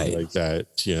or something like that,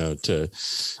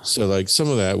 so like some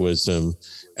of that wisdom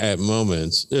at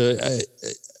moments,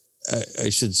 I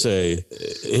should say,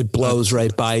 it blows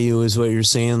right by you, is what you're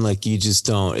saying. Like, you just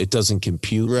don't, it doesn't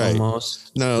compute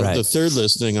almost. No, the third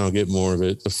listening, I'll get more of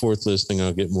it. The fourth listening,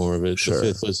 I'll get more of it. Sure. The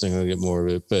fifth listening, I'll get more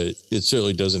of it, but it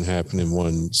certainly doesn't happen in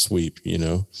one sweep,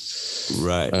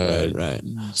 Right.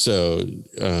 So,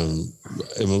 I'm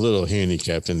a little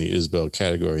handicapped in the Isbell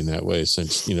category in that way,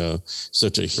 since,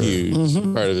 such a huge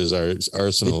part of his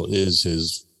arsenal is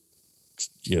his,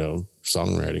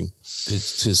 songwriting.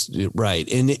 It's just right.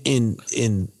 And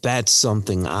that's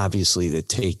something obviously that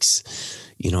takes,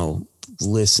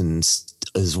 listens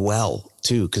as well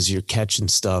too, because you're catching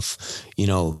stuff,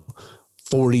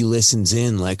 40 listens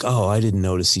in, like, oh, I didn't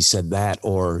notice he said that,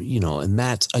 or, and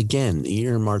that's, again, the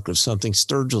earmark of something.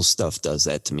 Sturgill stuff does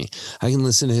that to me. I can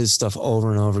listen to his stuff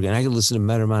over and over again. I can listen to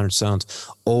Better Modern Sounds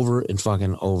over and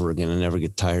fucking over again and never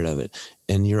get tired of it.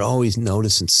 And you're always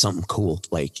noticing something cool,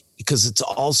 like, because it's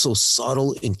all so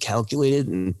subtle and calculated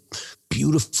and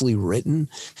beautifully written.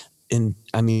 And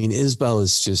I mean, Isbell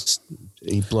is just,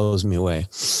 he blows me away.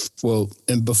 Well,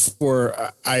 and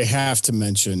before, I have to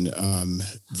mention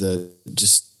the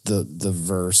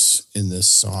verse in this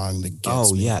song that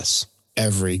gets me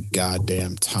every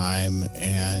goddamn time,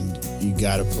 and you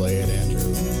got to play it,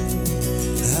 Andrew.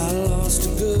 I lost a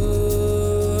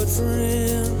good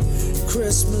friend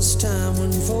Christmas time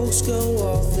when folks go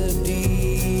off the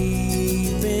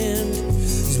deep end.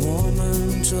 His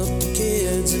woman took the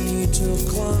kids and he took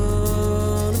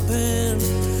Klonopin,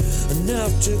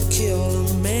 enough to kill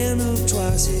a man of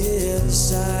twice his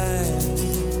size.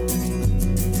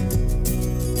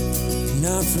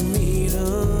 Not for me to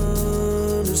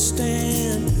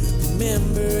understand.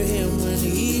 Remember him when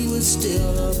he was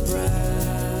still a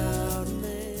proud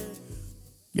man.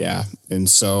 Yeah. And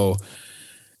so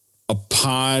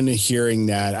upon hearing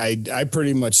that, I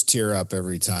pretty much tear up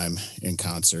every time in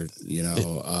concert, you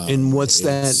know. And what's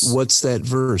that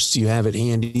verse? Do you have it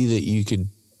handy that you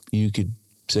could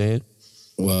say it?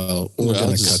 Well, we're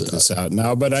going to cut this out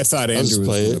now, but I thought Andrew was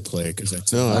going to play it because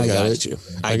I got it.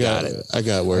 I got it. I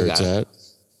got where it's at.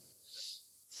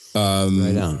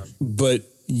 Right on. But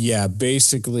yeah,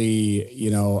 basically,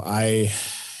 you know, I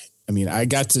mean, I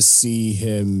got to see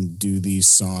him do these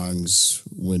songs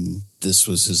when this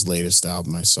was his latest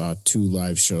album. I saw 2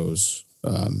 live shows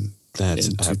in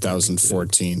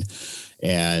 2014.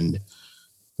 And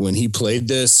when he played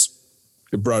this,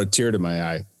 it brought a tear to my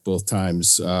eye both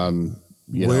times.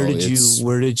 Where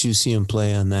did you see him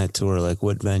play on that tour? Like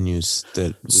what venues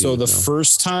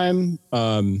first time,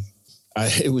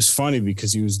 it was funny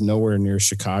because he was nowhere near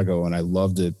Chicago and I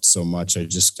loved it so much.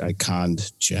 I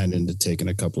conned Jen into taking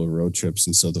a couple of road trips.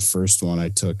 And so the first one I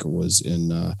took was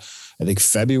in, I think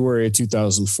February of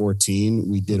 2014,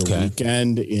 we did a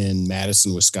weekend in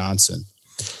Madison, Wisconsin.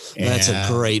 That's a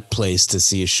great place to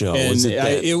see a show.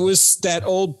 It was that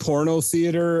old porno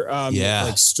theater,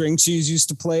 like String Cheese used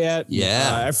to play at.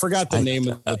 Yeah, I forgot the name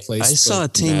of the place. I saw a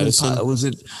team. Was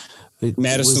it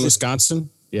Madison, Wisconsin?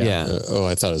 Yeah.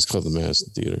 I thought it was called the Madison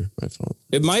Theater. My fault.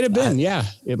 It might have been.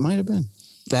 It might have been.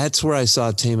 That's where I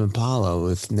saw Tame Impala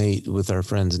with our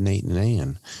friends Nate and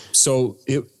Ann. So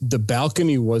the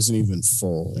balcony wasn't even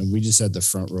full, and we just had the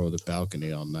front row of the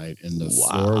balcony all night, and the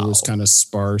floor was kind of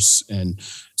sparse, and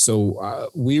so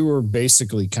we were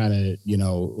basically kind of, you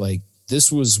know, like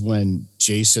this was when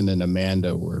Jason and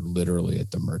Amanda were literally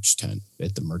at the merch tent,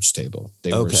 at the merch table.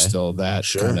 They were still that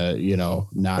kind of, you know,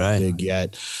 not big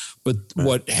yet. But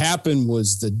what happened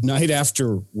was the day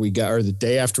after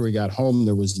we got home,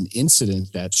 there was an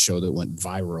incident that show that went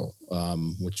viral,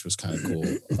 which was kind of cool,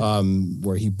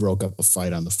 where he broke up a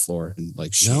fight on the floor and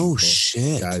like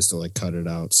guys to like cut it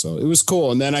out. So it was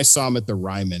cool. And then I saw him at the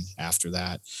Ryman after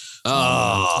that.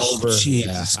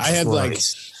 Jesus I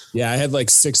had like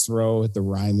 6th row at the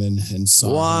Ryman and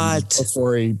saw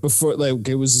him before like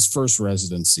it was his first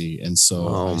residency. And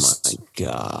so my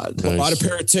God. Bought a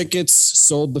pair of tickets,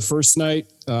 sold the first night,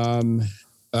 and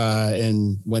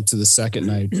went to the second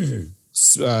night.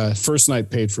 First night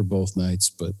paid for both nights,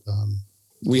 but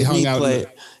we hung out.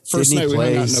 First night we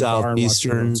hung out in a bar and watched a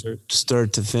concert.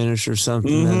 Start to finish or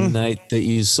something that night that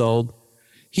you sold?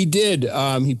 He did.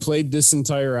 He played this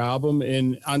entire album,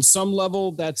 and on some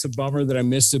level, that's a bummer that I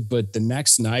missed it. But the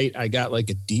next night, I got like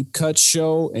a deep cut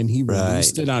show, and he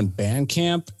released it on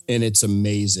Bandcamp, and it's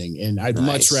amazing. And I'd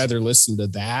much rather listen to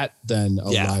that than a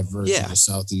live version of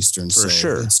Southeastern. For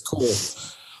sure, it's cool.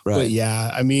 Right. But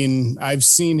yeah, I mean, I've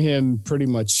seen him pretty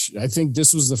much. I think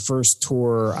this was the first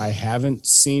tour I haven't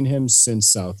seen him since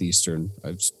Southeastern.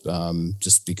 I've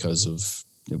just because of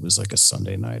it was like a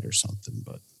Sunday night or something.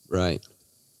 But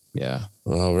yeah.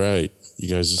 All right. You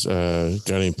guys got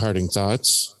any parting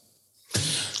thoughts?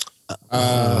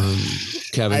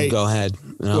 Kevin, go ahead.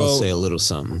 And I'll say a little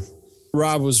something.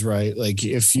 Rob was right. Like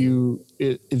if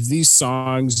these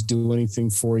songs do anything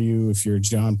for you, if you're a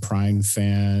John Prine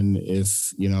fan,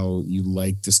 if you know you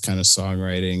like this kind of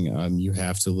songwriting, you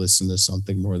have to listen to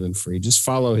Something More Than Free. Just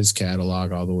follow his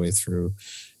catalog all the way through,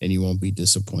 and you won't be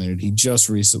disappointed. He just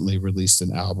recently released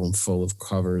an album full of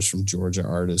covers from Georgia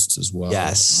artists as well.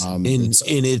 Yes, and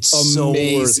it's so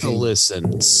worth a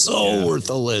listen. Worth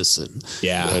a listen.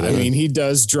 Yeah, I mean, he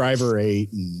does Driver 8.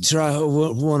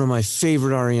 One of my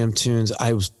favorite REM tunes.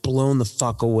 I was blown the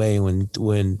fuck away when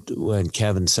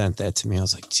Kevin sent that to me. I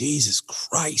was like, Jesus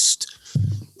Christ.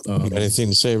 You got anything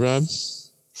to say, Rob?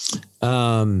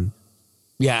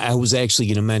 Yeah, I was actually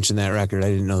going to mention that record.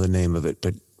 I didn't know the name of it,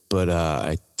 but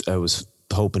I was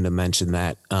hoping to mention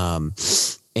that.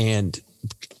 And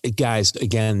guys,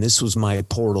 again, this was my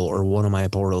portal or one of my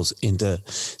portals into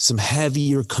some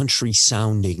heavier country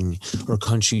sounding or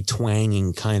country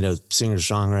twanging kind of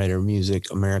singer-songwriter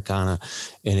music, Americana.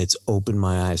 And it's opened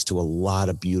my eyes to a lot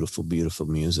of beautiful, beautiful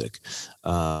music.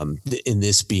 And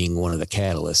this being one of the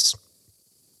catalysts.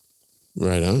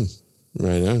 Right on.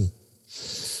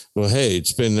 Well, hey,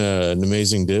 it's been an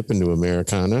amazing dip into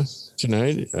Americana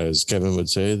tonight, as Kevin would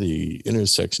say, the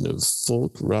intersection of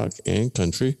folk, rock, and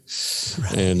country.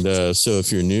 Right. And so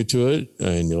if you're new to it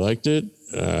and you liked it,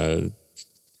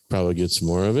 probably get some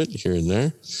more of it here and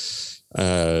there.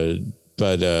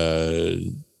 But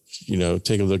you know,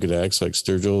 take a look at acts like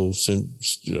Sturgill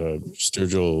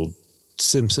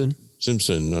Simpson. I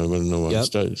don't know why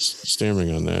I'm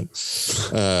stammering on that.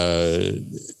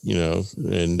 You know,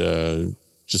 and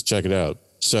just check it out.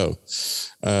 So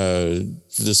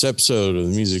for this episode of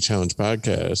the Music Challenge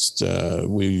podcast,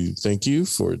 we thank you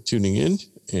for tuning in,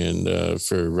 and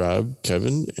for Rob,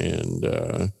 Kevin, and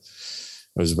I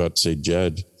was about to say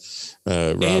Jed.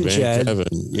 Rob and Jed. Kevin.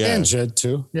 Yeah. And Jed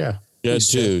too. Yeah.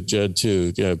 Jed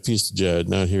too. Yeah, peace to Jed,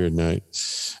 not here tonight.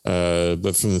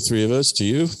 But from the three of us to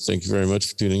you, thank you very much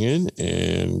for tuning in,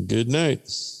 and good night.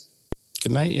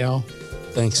 Good night, y'all.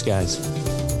 Thanks,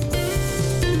 guys.